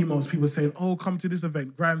lot of emails, people saying, oh, come to this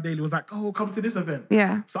event. GRM Daily was like, oh, come to this event.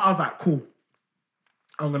 Yeah. So I was like, cool,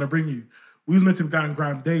 I'm gonna bring you. We was meant to be going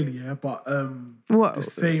GRM Daily, yeah, but What? the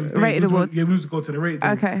same day, Rated awards? we was to go to the Rated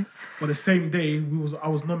Awards. Okay. But the same day, I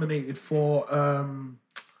was nominated for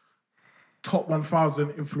top 1,000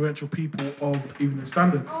 influential people of Evening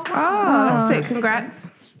Standards. Oh, that's So- sick. Congrats.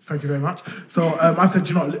 Thank you very much. So I said,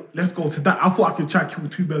 you know, let's go to that. I thought I could try to kill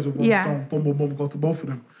two birds with one Yeah. stone. Boom, boom, boom, go to both of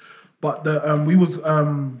them. But we was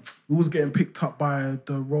getting picked up by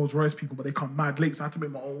the Rolls Royce people, but they come mad late, so I had to make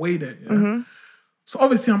my own way there. Yeah? Mm-hmm. So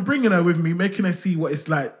obviously I'm bringing her with me, making her see what it's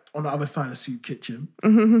like on the other side of the soup kitchen.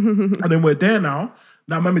 And then we're there now.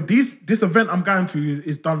 Now remember, this event I'm going to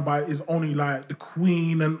is only like the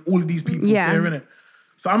Queen and all of these people Yeah. there, innit?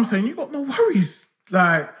 So I'm saying, you got no worries,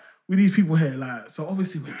 like, with these people here. Like, so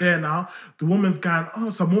obviously we're there now. The woman's going, oh,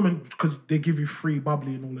 some woman, because they give you free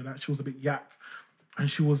bubbly and all of that. She was a bit yacked. And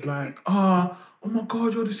she was like, oh my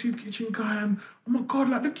God, you're the soup kitchen guy. And oh my God,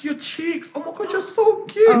 like, look at your cheeks. Oh my God, you're so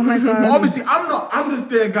cute. Oh my God. But obviously, I'm just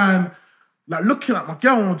there going, Like looking at my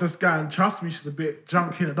girl was just going, trust me, she's a bit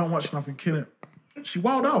drunk in it, don't watch nothing in it. She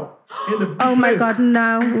wowed out in the big Oh my place. God,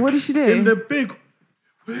 no. What did she do? In the big,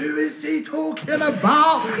 who is he talking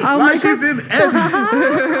about? Oh like my she's God, in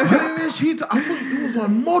ends. Who is she? I thought it was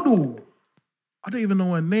one model. I don't even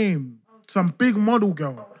know her name. Some big model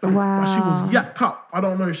girl. Wow. But she was yacked up. I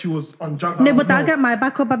don't know if she was on drugs. No, but that get my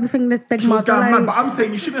back up. I've been thinking this big She was model. going Like, mad. But I'm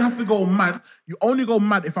saying you shouldn't have to go mad. You only go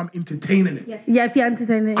mad if I'm entertaining it. yeah, if you're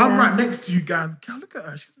entertaining. I'm yeah. right next to you, going, girl, look at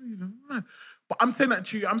her. She's even mad. But I'm saying that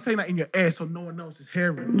to you. I'm saying that in your ear so no one else is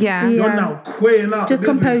hearing. Yeah. You're Yeah. now quaying out. Just the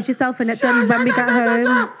business. compose yourself in it. Then when we get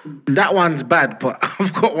home, That one's bad, but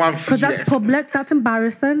I've got one for because you. that's public. That's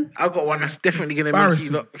embarrassing. I've got one that's definitely gonna make you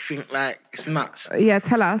Embarrassing. look think like it's nuts. Yeah,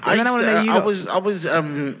 tell us. And then I want to know you. I was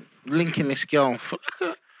linking this girl for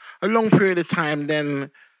like a long period of time.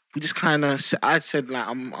 Then we just kind of I said like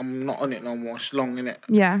I'm not on it no more. It's long, innit?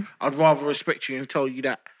 Yeah. I'd rather respect you and tell you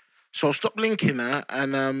that. So I stopped linking her,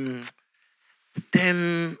 and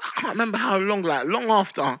then I can't remember how long. Like long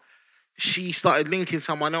after she started linking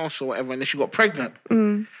someone else or whatever, and then she got pregnant.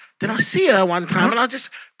 Then I see her one time, and I just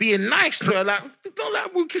being nice to her, like, no,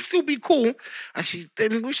 like we can still be cool. And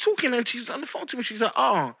then we was talking, and she's on the phone to me. She's like,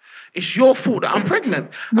 "Oh, it's your fault that I'm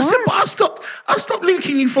pregnant." I said, "But I stopped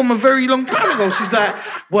linking you from a very long time ago." She's like,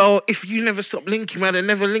 "Well, if you never stopped linking, man, I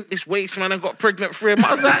never linked this waste man and got pregnant for him."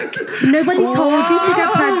 I was like, Nobody told you to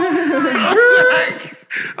get pregnant.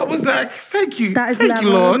 I was like, "Thank you, That is thank you,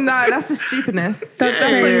 levels. Lord." No, that's just stupidness. That's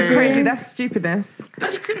crazy. crazy. That's stupidness.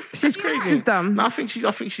 That's crazy. She's dumb. No, I think she's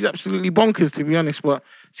absolutely bonkers, to be honest. But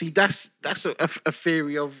see, that's a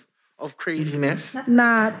theory of craziness.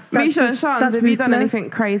 Nah, that's Misha and just, Sean, that's have you done ruthless. anything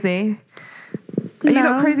crazy? Are you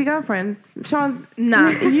not No. crazy girlfriends? Sean's, Nah.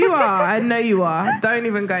 you are. I know you are. Don't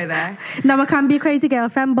even go there. No, I can be a crazy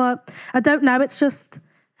girlfriend, but I don't know. It's just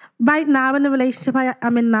right now in the relationship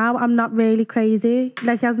I'm in now, I'm not really crazy.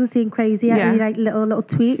 Like, he hasn't seen crazy yet. Yeah. Any like little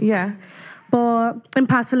tweaks. Yeah. But in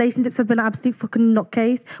past relationships, I've been an absolute fucking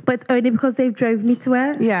nutcase. But it's only because they've drove me to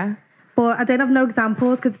it. Yeah. But I don't have no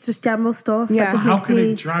examples because it's just general stuff. Yeah. That just How makes can me...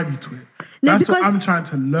 they drive you to it? No, That's what because- I'm trying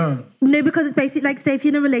to learn. No, because it's basically like, say if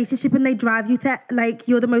you're in a relationship and they drive you to, like,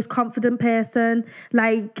 you're the most confident person,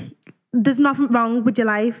 like, there's nothing wrong with your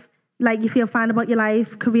life. Like, you feel fine about your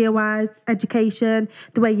life, career-wise, education,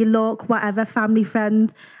 the way you look, whatever, family,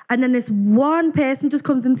 friends. And then this one person just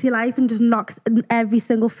comes into your life and just knocks every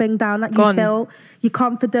single thing down that you've Gone. built, your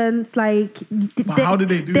confidence, like... But how do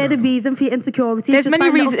they do They're that, the though? reason for your insecurity. There's Just many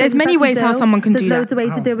find little reasons- there's things many that you ways how someone can There's do that. loads of ways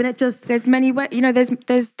How? of doing it. Just... There's many ways. You know,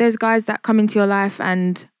 there's guys that come into your life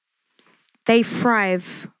and they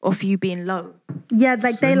thrive off you being low. Yeah,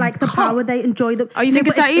 like they Same like the cut. power, they enjoy the... Oh, you think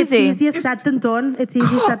but it's that easy? It's easier said than done. It's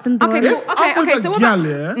easier said than done. Okay, If I'm okay, with so a what gal,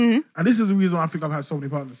 about- yeah, and this is the reason why I think I've had so many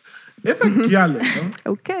partners. If a gal yeah,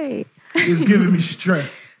 Okay. is giving me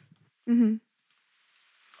stress, Mm-hmm.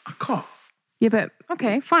 I can't. Yeah, but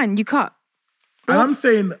Okay, fine, you cut. And I'm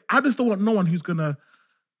saying, I just don't want no one who's going to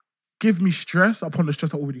give me stress upon the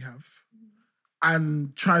stress I already have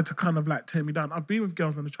and try to kind of like tear me down. I've been with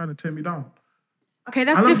girls and they're trying to tear me down. Okay,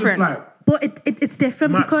 that's and different. I'm just like, But it's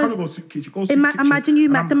different Matt, because... come and go soup kitchen. Go soup kitchen. Imagine you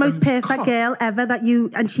met And the most and just perfect cut. girl ever that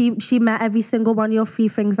you, and she met every single one of your 3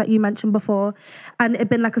 things that you mentioned before, and it'd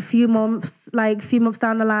been like a few months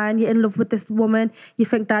down the line, you're in love with this woman, you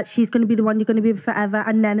think that she's going to be the one you're going to be with forever,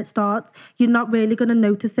 and then it starts. You're not really going to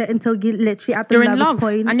notice it until you're literally at the You're in lowest love,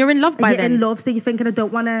 point. and you're in love by you're then. in love, so you're thinking, I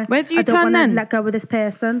don't want to. Where do you I don't turn wanna then? let go of this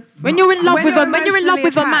person. When you're in love When with you're when you're in love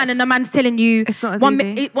with a man and the man's telling you It's not as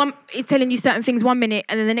easy. he's telling you certain things 1 minute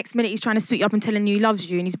and then the next minute he's trying to suit you up and telling you he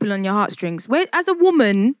loves you and he's pulling on your heartstrings. Where, as a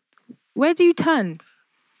woman, where do you turn?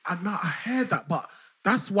 And now I hear that, but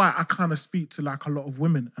that's why I kind of speak to like a lot of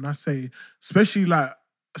women, and I say, especially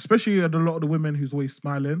a lot of the women who's always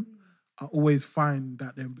smiling, I always find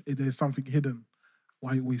that there's something hidden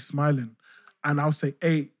why you're always smiling, and I'll say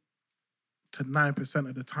 8 to 9%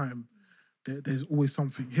 of the time there's always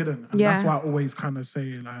something hidden, and that's Yeah. why I always kind of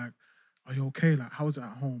say like, "Are you okay? Like, how's it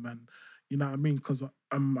at home?" And you know what I mean? Because a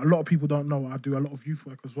lot of people don't know I do a lot of youth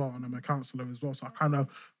work as well, and I'm a counsellor as well. So I kind of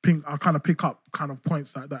pick up kind of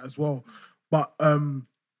points like that as well. But I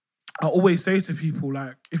always say to people,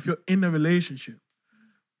 like, if you're in a relationship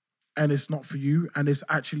and it's not for you, and it's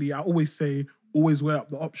actually, I always say, always weigh up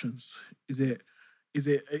the options. Is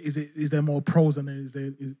there more pros than is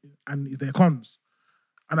there cons?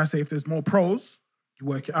 And I say, if there's more pros, you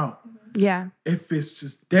work it out. yeah. If it's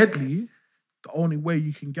just deadly, the only way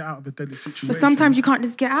you can get out of a deadly situation. But sometimes you can't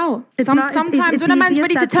just get out. Sometimes it's when a man's easier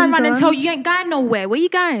ready to said turn than around and done. tell you ain't going nowhere, where you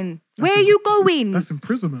going? Where are you going? That's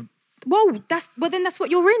imprisonment. Well, then that's what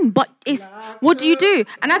you're in. But it's what do you do?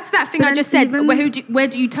 And that's that thing I just said. Where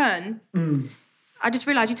do you turn? I just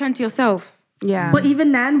realised you turn to yourself. Yeah. But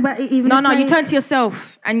even then, You turn to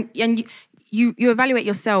yourself and you evaluate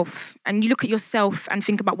yourself and you look at yourself and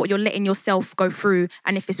think about what you're letting yourself go through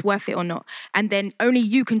and if it's worth it or not. And then only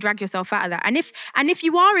you can drag yourself out of that. And if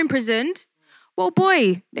you are imprisoned, well,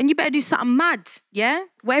 boy, then you better do something mad, yeah?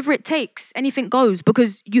 Whatever it takes, anything goes,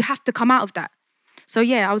 because you have to come out of that. So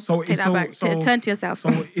yeah, I would take that back. Turn to yourself.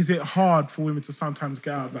 So is it hard for women to sometimes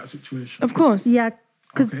get out of that situation? Of course. Yeah.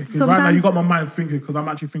 Because right now you got my mind thinking, because I'm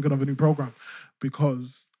actually thinking of a new program,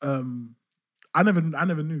 because I never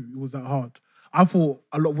knew it was that hard. I thought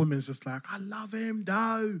a lot of women's just like, I love him,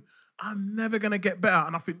 though. I'm never gonna get better,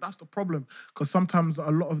 and I think that's the problem. Because sometimes a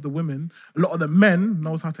lot of the men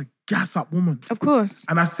knows how to gas up women. Of course.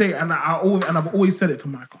 And I say, and I've always said it to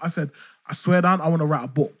Michael. I said, I swear down, I want to write a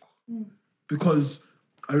book, because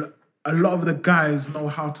a lot of the guys know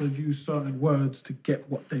how to use certain words to get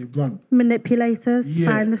what they want. Manipulators. Yeah.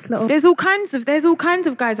 Find this little. There's all kinds of guys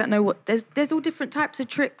that know what. There's all different types of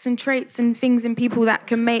tricks and traits and things in people that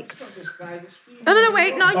can make. No,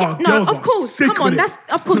 wait, no, of course, come on,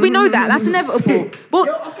 of course we know that. That's inevitable.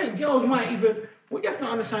 Well, I think girls might even. What you have to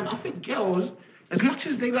understand, I think girls, as much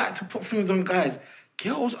as they like to put things on guys,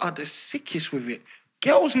 girls are the sickest with it.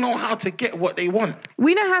 Girls know how to get what they want.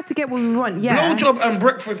 We know how to get what we want, yeah. Blowjob and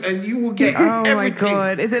breakfast, and you will get everything. My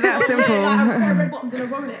God. Is it that simple? Red bottoms and a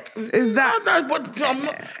Rolex. Is that... No, but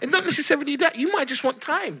it's not necessarily that. You might just want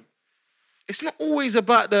time. It's not always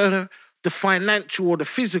about the financial or the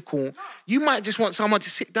physical. You might just want someone to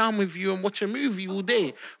sit down with you and watch a movie all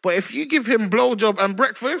day. But if you give him blowjob and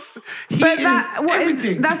breakfast,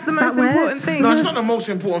 everything. That's the most important thing. No, it's not the most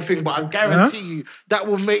important thing, but I guarantee you that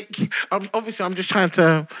will make... obviously, I'm just trying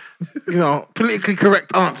to, politically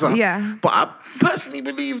correct answer. Yeah. But I personally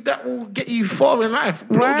believe that will get you far in life.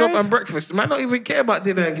 Blowjob and breakfast. You might not even care about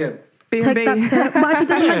dinner again. Take that tip. What if he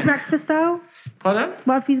doesn't like breakfast, though? Pardon?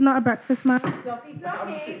 What if he's not a breakfast man?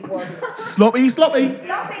 Sloppy. all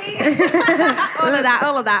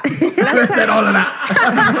of that. I said all of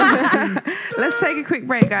that. Let's take a quick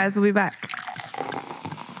break, guys. We'll be back.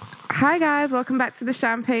 Hi, guys. Welcome back to the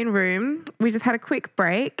Champagne Room. We just had a quick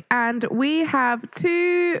break, and we have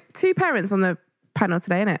two parents on the panel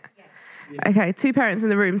today, innit? Yeah. Okay, 2 parents in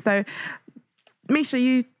the room. So, Misha,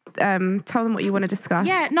 you tell them what you want to discuss.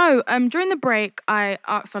 Yeah, no. During the break, I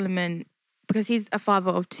asked Solomon, because he's a father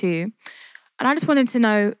of 2, and I just wanted to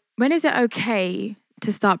know, when is it okay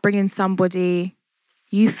to start bringing somebody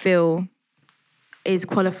you feel is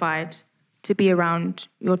qualified to be around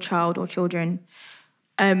your child or children?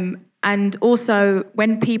 And also,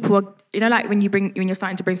 when people are, like when you're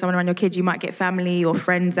starting to bring someone around your kids, you might get family or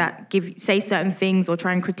friends that say certain things or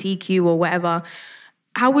try and critique you or whatever.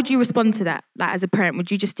 How would you respond to that? Like, as a parent,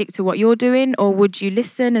 would you just stick to what you're doing, or would you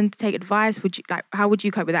listen and take advice? How would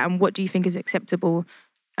you cope with that? And what do you think is acceptable,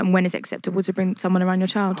 and when is it acceptable to bring someone around your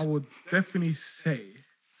child? I would definitely say,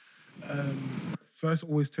 first,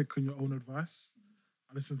 always take on your own advice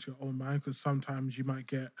and listen to your own mind, because sometimes you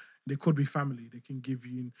might they could be family. They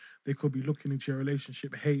could be looking into your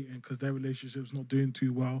relationship, hating because their relationship's not doing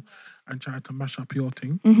too well, and try to mash up your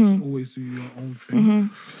thing. Mm-hmm. So always do your own thing.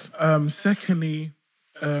 Mm-hmm. Secondly,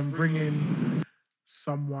 bring in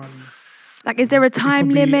someone. Like, is there a time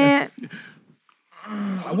limit?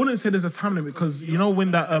 I wouldn't say there's a time limit, because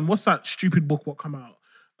when that what's that stupid book what come out?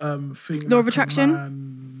 Law of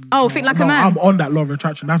Attraction. Think Like a Man. I'm on that Law of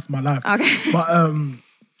Attraction. That's my life. Okay. But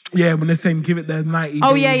yeah, when they're saying give it their 90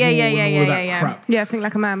 Oh, days yeah. and all that crap. Yeah, think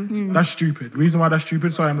like a man. That's stupid. Reason why that's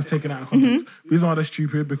stupid, sorry, I was taking it out of context. Reason why that's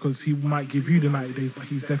stupid, because he might give you the 90 days, but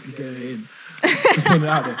he's definitely getting it in. Just putting it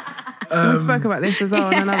out there. We spoke about this as well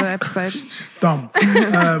in another episode. Just dumb.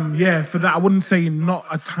 Yeah, for that, I wouldn't say not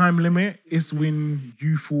a time limit. It's when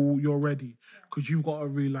you feel you're ready, because you've got to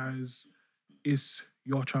realise it's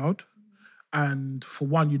your child. And for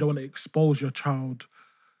one, you don't want to expose your child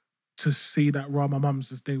to see that, my mum's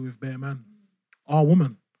just there with bare man or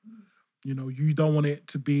woman. You don't want it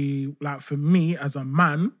to be like, for me as a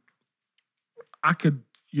man, I could,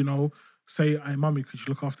 say, hey, mummy, could you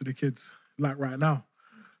look after the kids? Like right now.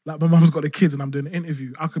 Like, my mum's got the kids and I'm doing an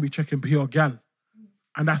interview. I could be checking pure gal.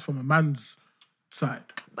 And that's from a man's side.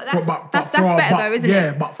 But that's better though, isn't it?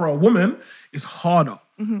 Yeah, but for a woman, it's harder.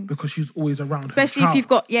 Because she's always around. Especially if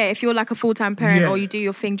if you're like a full-time parent, or you do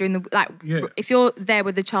your thing during if you're there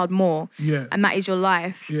with the child more, and that is your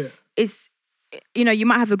life, it's, you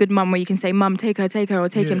might have a good mum where you can say, mum, take her, or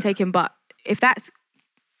take him, but if that's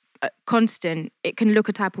constant, it can look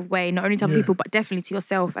a type of way, not only to other people, but definitely to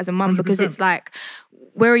yourself as a mum, because 100%. it's like,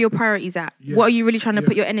 where are your priorities at? Yeah. What are you really trying to Yeah.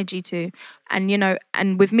 put your energy to? And, you know,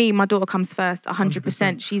 and with me, my daughter comes first,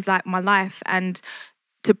 100%. She's like my life. And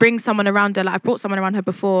to bring someone around her, like I've brought someone around her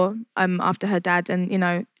before, after her dad, and, you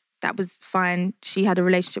know, that was fine. She had a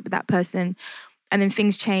relationship with that person, and then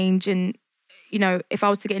things change. And, you know, if I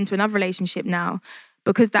was to get into another relationship now,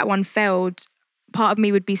 because that one failed, part of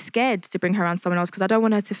me would be scared to bring her around someone else, because I don't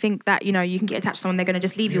want her to think that, you know, you can get attached to someone, they're going to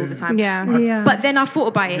just leave you all the time. Yeah. But then I thought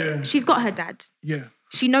about it. Yeah. She's got her dad. Yeah.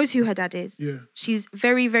 She knows who her dad is. Yeah. She's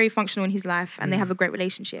very, very functional in his life, and they have a great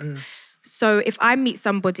relationship. Yeah. So if I meet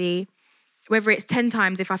somebody, whether it's 10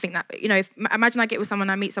 times, if I think that, you know, imagine I get with someone,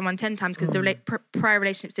 I meet someone 10 times because the prior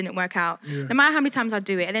relationships didn't work out. Yeah. No matter how many times I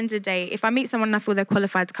do it, at the end of the day, if I meet someone and I feel they're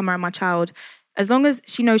qualified to come around my child, as long as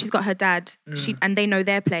she knows she's got her dad, and they know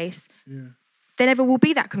their place, Yeah. there never will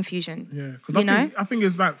be that confusion. Yeah. 'Cause You know? I think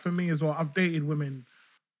it's like, for me as well, I've dated women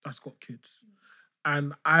that's got kids.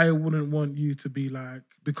 And I wouldn't want you to be like,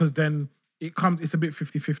 because then it's a bit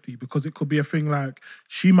 50-50, because it could be a thing like,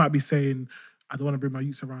 she might be saying, I don't want to bring my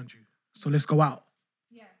youths around you, so let's go out.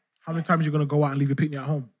 Yeah. How many times are you going to go out and leave your picnic at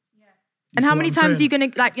home? And how many times are you going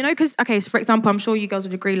to, like, you know, because, okay, so for example, I'm sure you girls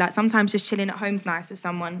would agree, like, sometimes just chilling at home's nice with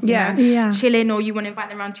someone. you Yeah. know? Yeah. Chilling, or you want to invite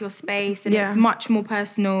them around to your space, and Yeah. it's much more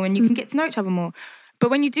personal, and you can get to know each other more.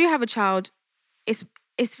 But when you do have a child,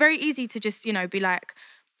 it's very easy to just, you know, be like,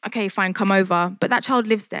 okay, fine, come over. But that child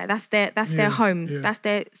lives there. That's their home. Yeah. That's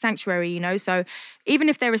their sanctuary, you know? So even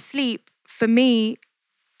if they're asleep, for me,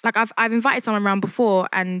 like, I've invited someone around before,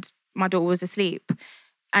 and my daughter was asleep.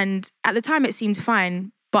 And at the time, it seemed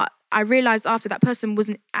fine. But I realised after, that person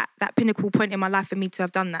wasn't at that pinnacle point in my life for me to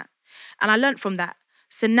have done that. And I learned from that.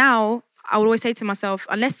 So now I would always say to myself,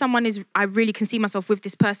 unless someone I really can see myself with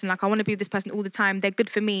this person, like I want to be with this person all the time, they're good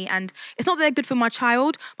for me. And it's not that they're good for my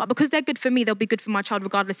child, but because they're good for me, they'll be good for my child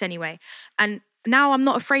regardless anyway. And now I'm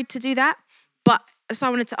not afraid to do that. But so I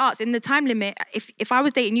wanted to ask, in the time limit, if I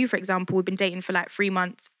was dating you, for example, we've been dating for like 3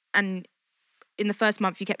 months, and in the first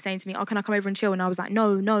month you kept saying to me, oh, can I come over and chill? And I was like,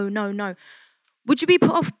 no. Would you be put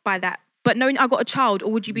off by that? But knowing I got a child,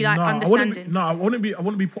 or would you be like understanding? I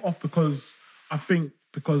wouldn't be put off, because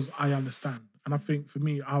I understand. And I think for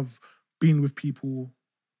me, I've been with people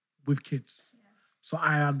with kids. So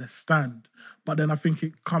I understand. But then I think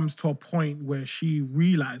it comes to a point where she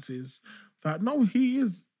realizes that, no, he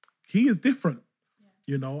is different,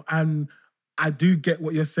 you know? And I do get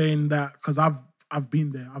what you're saying, that, because I've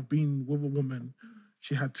been there. I've been with a woman.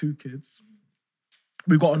 She had 2 kids.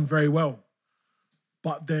 We got on very well.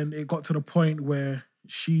 But then it got to the point where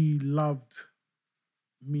she loved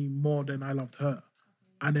me more than I loved her.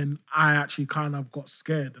 And then I actually kind of got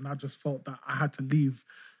scared, and I just felt that I had to leave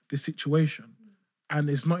the situation. And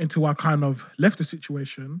it's not until I kind of left the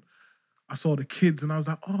situation, I saw the kids, and I was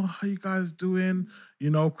like, oh, how you guys doing? You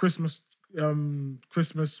know, Christmas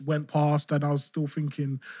went past, and I was still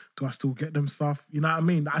thinking, do I still get them stuff? You know what I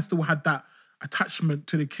mean? I still had that attachment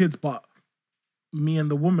to the kids, but me and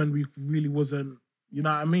the woman, we really wasn't, you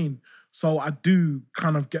know what I mean? So I do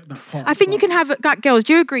kind of get that part. I think you can have, girls,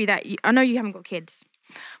 do you agree that, I know you haven't got kids,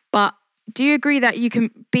 but do you agree that you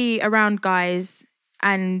can be around guys,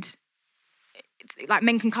 and like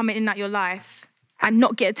men can come in and out your life and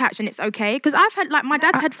not get attached, and it's okay? Because I've had, like, my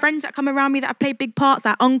dad's had friends that come around me that have played big parts,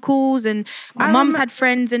 like uncles, and my mum's had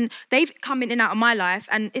friends, and they've come in and out of my life,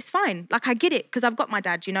 and it's fine. Like, I get it, because I've got my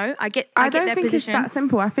dad, you know? I get their position. I don't think it's that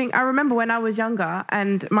simple. I remember when I was younger,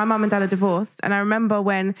 and my mum and dad are divorced, and I remember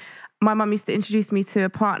when my mum used to introduce me to a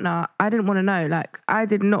partner, I didn't want to know. Like, I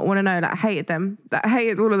did not want to know. Like, I hated them. Like, I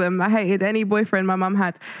hated all of them. I hated any boyfriend my mum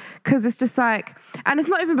had. Because it's just like, and it's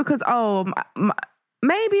not even because,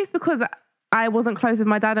 maybe it's because I wasn't close with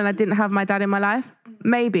my dad and I didn't have my dad in my life.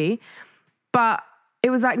 Maybe. But it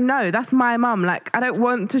was like, no, that's my mum. Like, I don't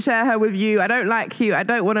want to share her with you. I don't like you. I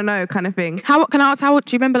don't want to know, kind of thing. How, can I ask, how,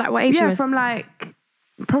 do you remember, like, what age you was? Yeah,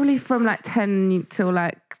 probably from like 10 till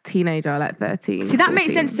like teenager, like 13. See, that 14.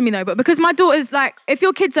 makes sense to me though, but because my daughter's like, if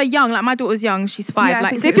your kids are young, like my daughter's young, she's 5. Yeah,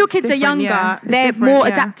 like, so if your kids are younger, they're more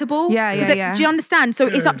adaptable. Yeah. Do you understand? So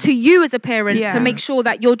it's up to you as a parent to make sure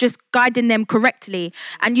that you're just guiding them correctly.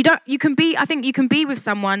 And I think you can be with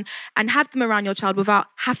someone and have them around your child without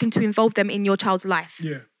having to involve them in your child's life.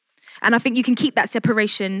 Yeah. And I think you can keep that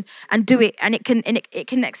separation and do it, and it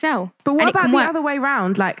can excel. But what about the other way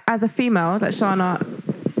round? Like, as a female, like Shana,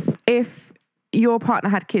 if your partner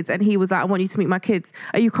had kids and he was like, I want you to meet my kids,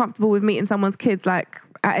 are you comfortable with meeting someone's kids, like,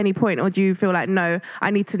 at any point? Or do you feel like, no, I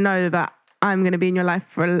need to know that I'm going to be in your life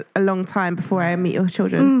for a long time before I meet your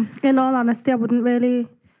children? In all honesty, I wouldn't really.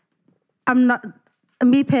 I'm not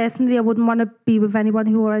me personally, I wouldn't want to be with anyone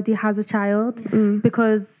who already has a child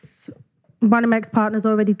because one of my ex-partners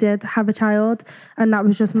already did have a child, and that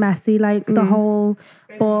was just messy. Like the whole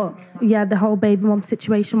baby mom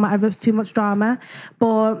situation, whatever, it was too much drama.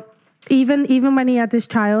 But even when he had his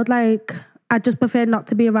child, like, I just prefer not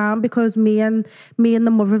to be around because me and the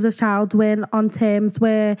mother of the child went on terms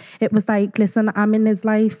where it was like, listen, I'm in his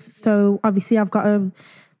life, so obviously I've got to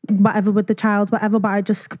whatever with the child, whatever. But I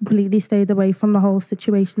just completely stayed away from the whole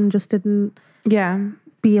situation. Just didn't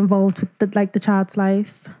be involved with the child's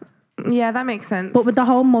life. Yeah, that makes sense. But with the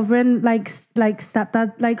whole mothering, like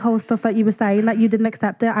stepdad, like whole stuff that you were saying, that you didn't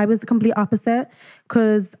accept it, I was the complete opposite.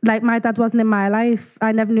 Because like my dad wasn't in my life.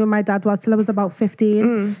 I never knew who my dad was till I was about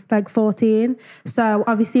 15, like 14. So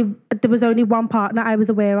obviously there was only one partner I was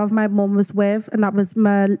aware of my mum was with, and that was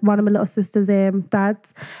one of my little sister's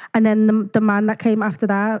dads. And then the man that came after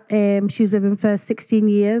that, she was with him for 16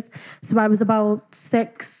 years. So I was about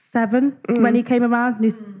 6, 7 when he came around. And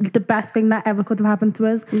it was the best thing that ever could have happened to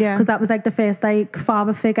us. Yeah. Because that was like the first like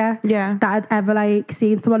father figure that I'd ever like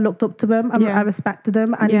seen. So I looked up to him and I respected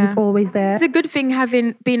him, and he was always there. It's a good thing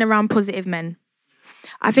been around positive men.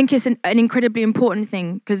 I think it's an incredibly important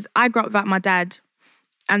thing because I grew up without my dad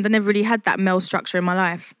and I never really had that male structure in my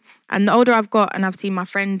life. And the older I've got and I've seen my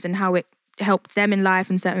friends and how it helped them in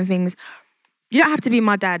life and certain things, you don't have to be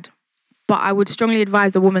my dad, but I would strongly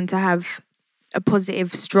advise a woman to have a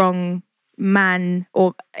positive, strong man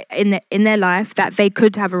or in their life that they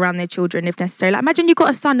could have around their children if necessary. Like imagine you got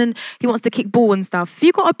a son and he wants to kick ball and stuff. If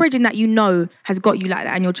you got a bridging that you know has got you like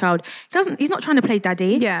that and your child he's not trying to play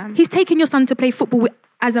daddy. Yeah. He's taking your son to play football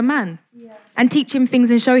as a man and teach him things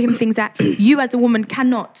and show him things that you as a woman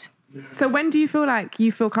cannot. So when do you feel like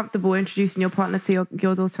you feel comfortable introducing your partner to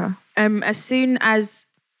your daughter? As soon as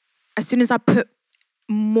I put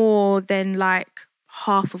more than like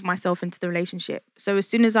half of myself into the relationship. So as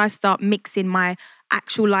soon as I start mixing my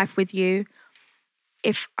actual life with you,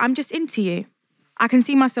 if I'm just into you, I can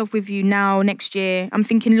see myself with you now, next year. I'm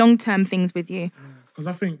thinking long-term things with you. Because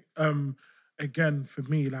I think, again, for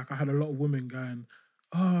me, like I had a lot of women going,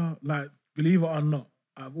 like, believe it or not,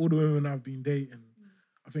 out of all the women I've been dating,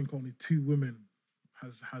 I think only 2 women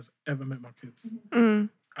has ever met my kids.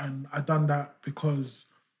 And I done that because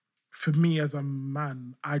for me as a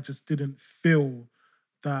man, I just didn't feel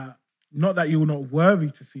that, not that you're not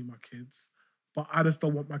worthy to see my kids, but I just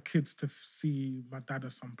don't want my kids to see my dad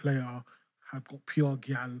as some player, have got pure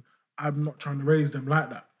gal. I'm not trying to raise them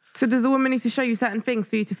like that. So does the woman need to show you certain things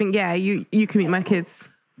for you to think, yeah, you can meet my kids?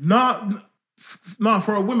 No,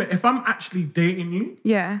 for a woman, if I'm actually dating you,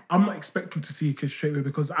 I'm not expecting to see your kids straight away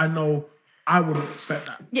because I know I wouldn't expect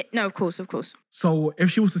that. Yeah, no, of course. So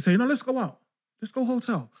if she was to say, no, let's go out, let's go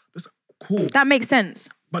hotel, that's cool. That makes sense.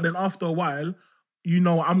 But then after a while, you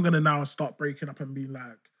know, I'm going to now start breaking up and being like,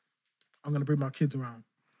 I'm going to bring my kids around.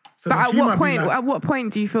 So but at what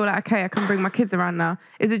point do you feel like, okay, I can bring my kids around now?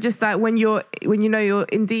 Is it just like when you know you're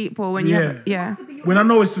in deep, or when when I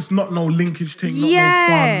know it's just not no linkage thing, not no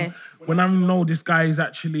fun. When I know this guy is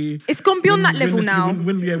actually... It's gone beyond that level now.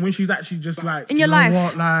 When she's actually just like... In your life.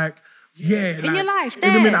 What? Like, yeah. In your life,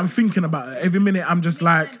 every minute I'm thinking about it. Every minute I'm just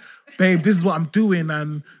like, babe, this is what I'm doing.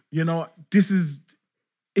 And, you know, this is...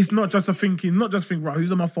 It's not just not just think, right, who's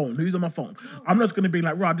on my phone? I'm not going to be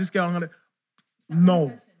like, right, this girl, I'm going to...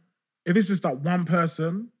 No. If it's just that one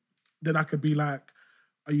person, then I could be like,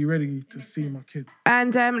 are you ready to see my kid?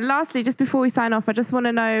 And lastly, just before we sign off, I just want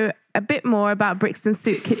to know a bit more about Brixton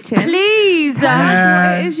Soup Kitchen. Please. What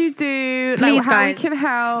it is you do, Please, like how guys. we can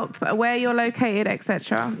help, where you're located,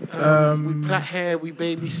 etc. We plait hair, we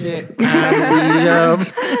babysit,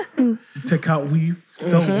 and we take out weave,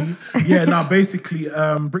 sell weave. Yeah, now basically,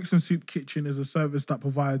 Brixton Soup Kitchen is a service that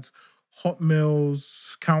provides hot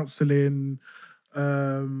meals, counselling,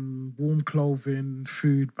 warm clothing,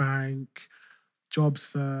 food bank, job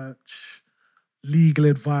search, legal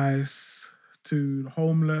advice to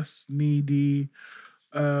homeless, needy,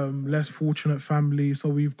 less fortunate families. So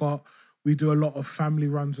we do a lot of family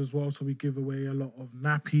runs as well. So we give away a lot of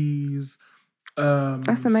nappies,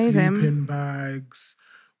 that's amazing. sleeping bags.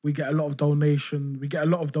 We get a lot of donations. We get a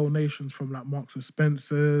lot of donations from like Marks and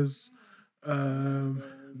Spencer's,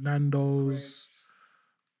 Nando's.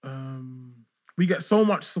 We get so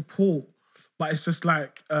much support, but it's just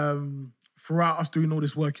like throughout us doing all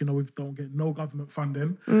this work, you know, we don't get no government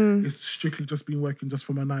funding. It's strictly just been working just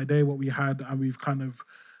from an idea what we had, and we've kind of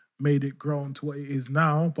made it grow into what it is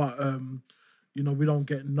now. But you know, we don't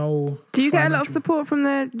get no. Do you get a lot of support from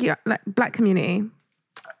the black community?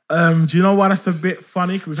 Do you know why that's a bit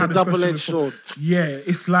funny? It's a double-edged sword. Yeah,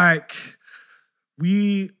 it's like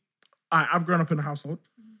I've grown up in a household.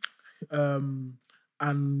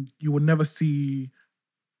 and you will never see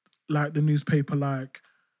like the newspaper like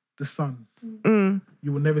The Sun.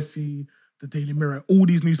 You will never see the Daily Mirror. All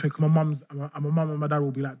these newspapers. My mum and my dad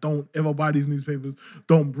will be like, don't ever buy these newspapers.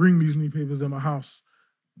 Don't bring these newspapers in my house.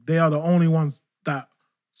 They are the only ones that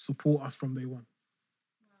support us from day one.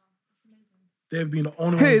 They've been the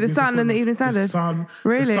only ones. Who? The Sun and the Evening Standard? The Sun.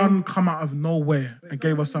 Really? The Sun come out of nowhere and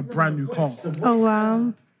gave us a brand new car. Oh,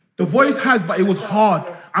 wow. The Voice has, but it was hard.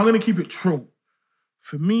 I'm going to keep it true.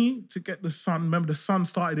 For me to get the Sun, remember the Sun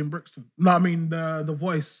started in Brixton. No, I mean the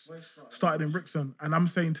Voice started in Brixton. And I'm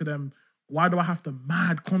saying to them, why do I have to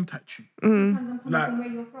mad contact you? Like,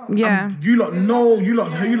 Yeah. you lot know, you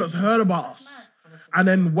lot heard about us. And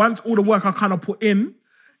then once all the work I kind of put in,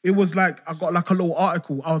 it was like, I got like a little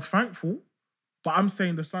article. I was thankful. But I'm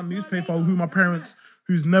saying the Sun newspaper, who my parents,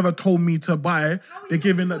 who's never told me to buy, they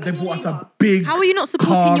bought us a big How are you not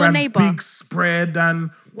supporting car your and neighbour? big spread, and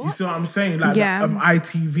you see what I'm saying? Like Yeah.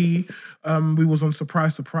 ITV, we was on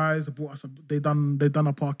Surprise. They bought us. They done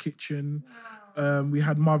up our kitchen. We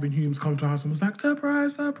had Marvin Humes come to our house and was like,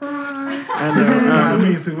 surprise. And You know what I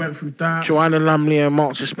mean? So we went through that. Joanna Lumley and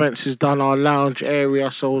Marks and Spencer's done our lounge area,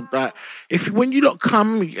 so that when you lot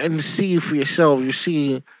come and see for yourself, you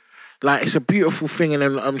see. Like, it's a beautiful thing, and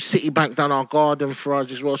then Citibank done our garden for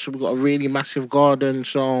us as well, so we've got a really massive garden,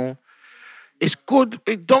 so it's good.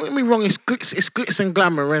 Don't get me wrong, it's glitz and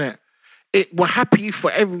glamour, innit? We're happy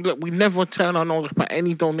for we never turn our nose up at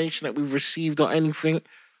any donation that we've received or anything,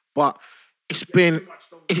 but it's been.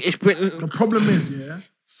 The problem is,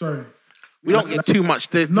 sorry. We don't get too much.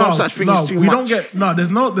 There's no such thing as too much. We don't get, there's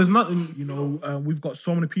nothing, we've got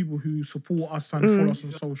so many people who support us and follow us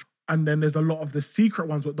on social. And then there's a lot of the secret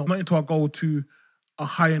ones that don't. Not until I go to a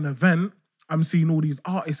high-end event, I'm seeing all these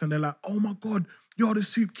artists and they're like, oh my God, you're the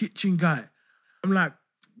Soup Kitchen guy. I'm like,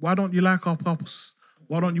 why don't you like our purpose?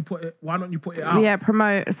 Why don't you put it out? Yeah,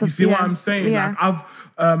 promote. You see what I'm saying? Yeah. Like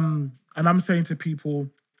and I'm saying to people,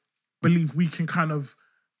 believe we can kind of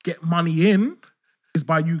get money in is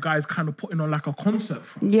by you guys kind of putting on like a concert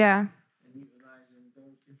for us. Yeah.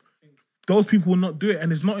 Those people will not do it,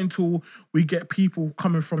 and it's not until we get people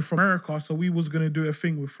coming from America. So we was gonna do a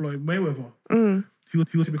thing with Floyd Mayweather. He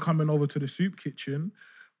was to be coming over to the Soup Kitchen,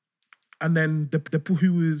 and then the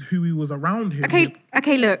who he was around him.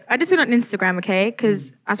 Okay, look, I just went on Instagram, okay,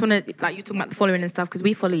 because I just want to, like, you talking about the following and stuff, because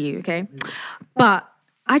we follow you, okay? But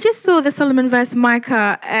I just saw the Solomon versus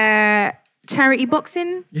Micah charity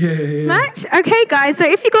boxing match. Okay, guys, so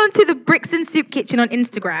if you go into the Brixton Soup Kitchen on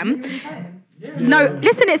Instagram, no,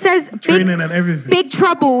 listen, it says training and everything. Big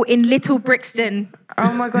Trouble in Little Brixton.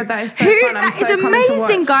 Oh my God, that is so fun. That is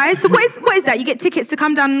amazing, guys. So what is that? You get tickets to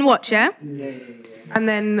come down and watch, yeah? And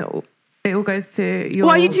then it all goes to your...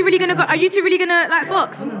 Well, are you two really gonna like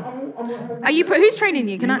box? Are you? Who's training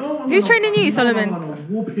you? Who's training you, Solomon?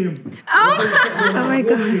 Whoop him. Oh my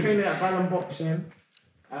God. Training at Ballon Boxing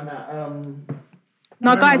and at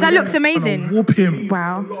no, guys, that looks amazing. Whoop him.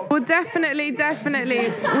 Wow. We'll definitely be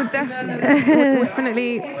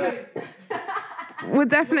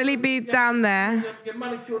down there. Your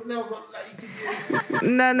manicured nails look like you could do.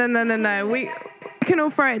 No. We can all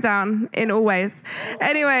throw it down in all ways.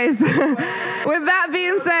 Anyways, with that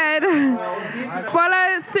being said,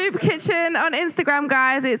 follow Soup Kitchen on Instagram,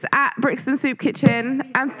 guys. It's at Brixton Soup Kitchen.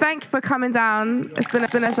 And thank you for coming down. It's been a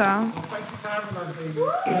pleasure. Thank you for having us, baby.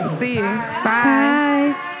 See you.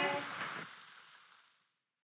 Bye. Bye.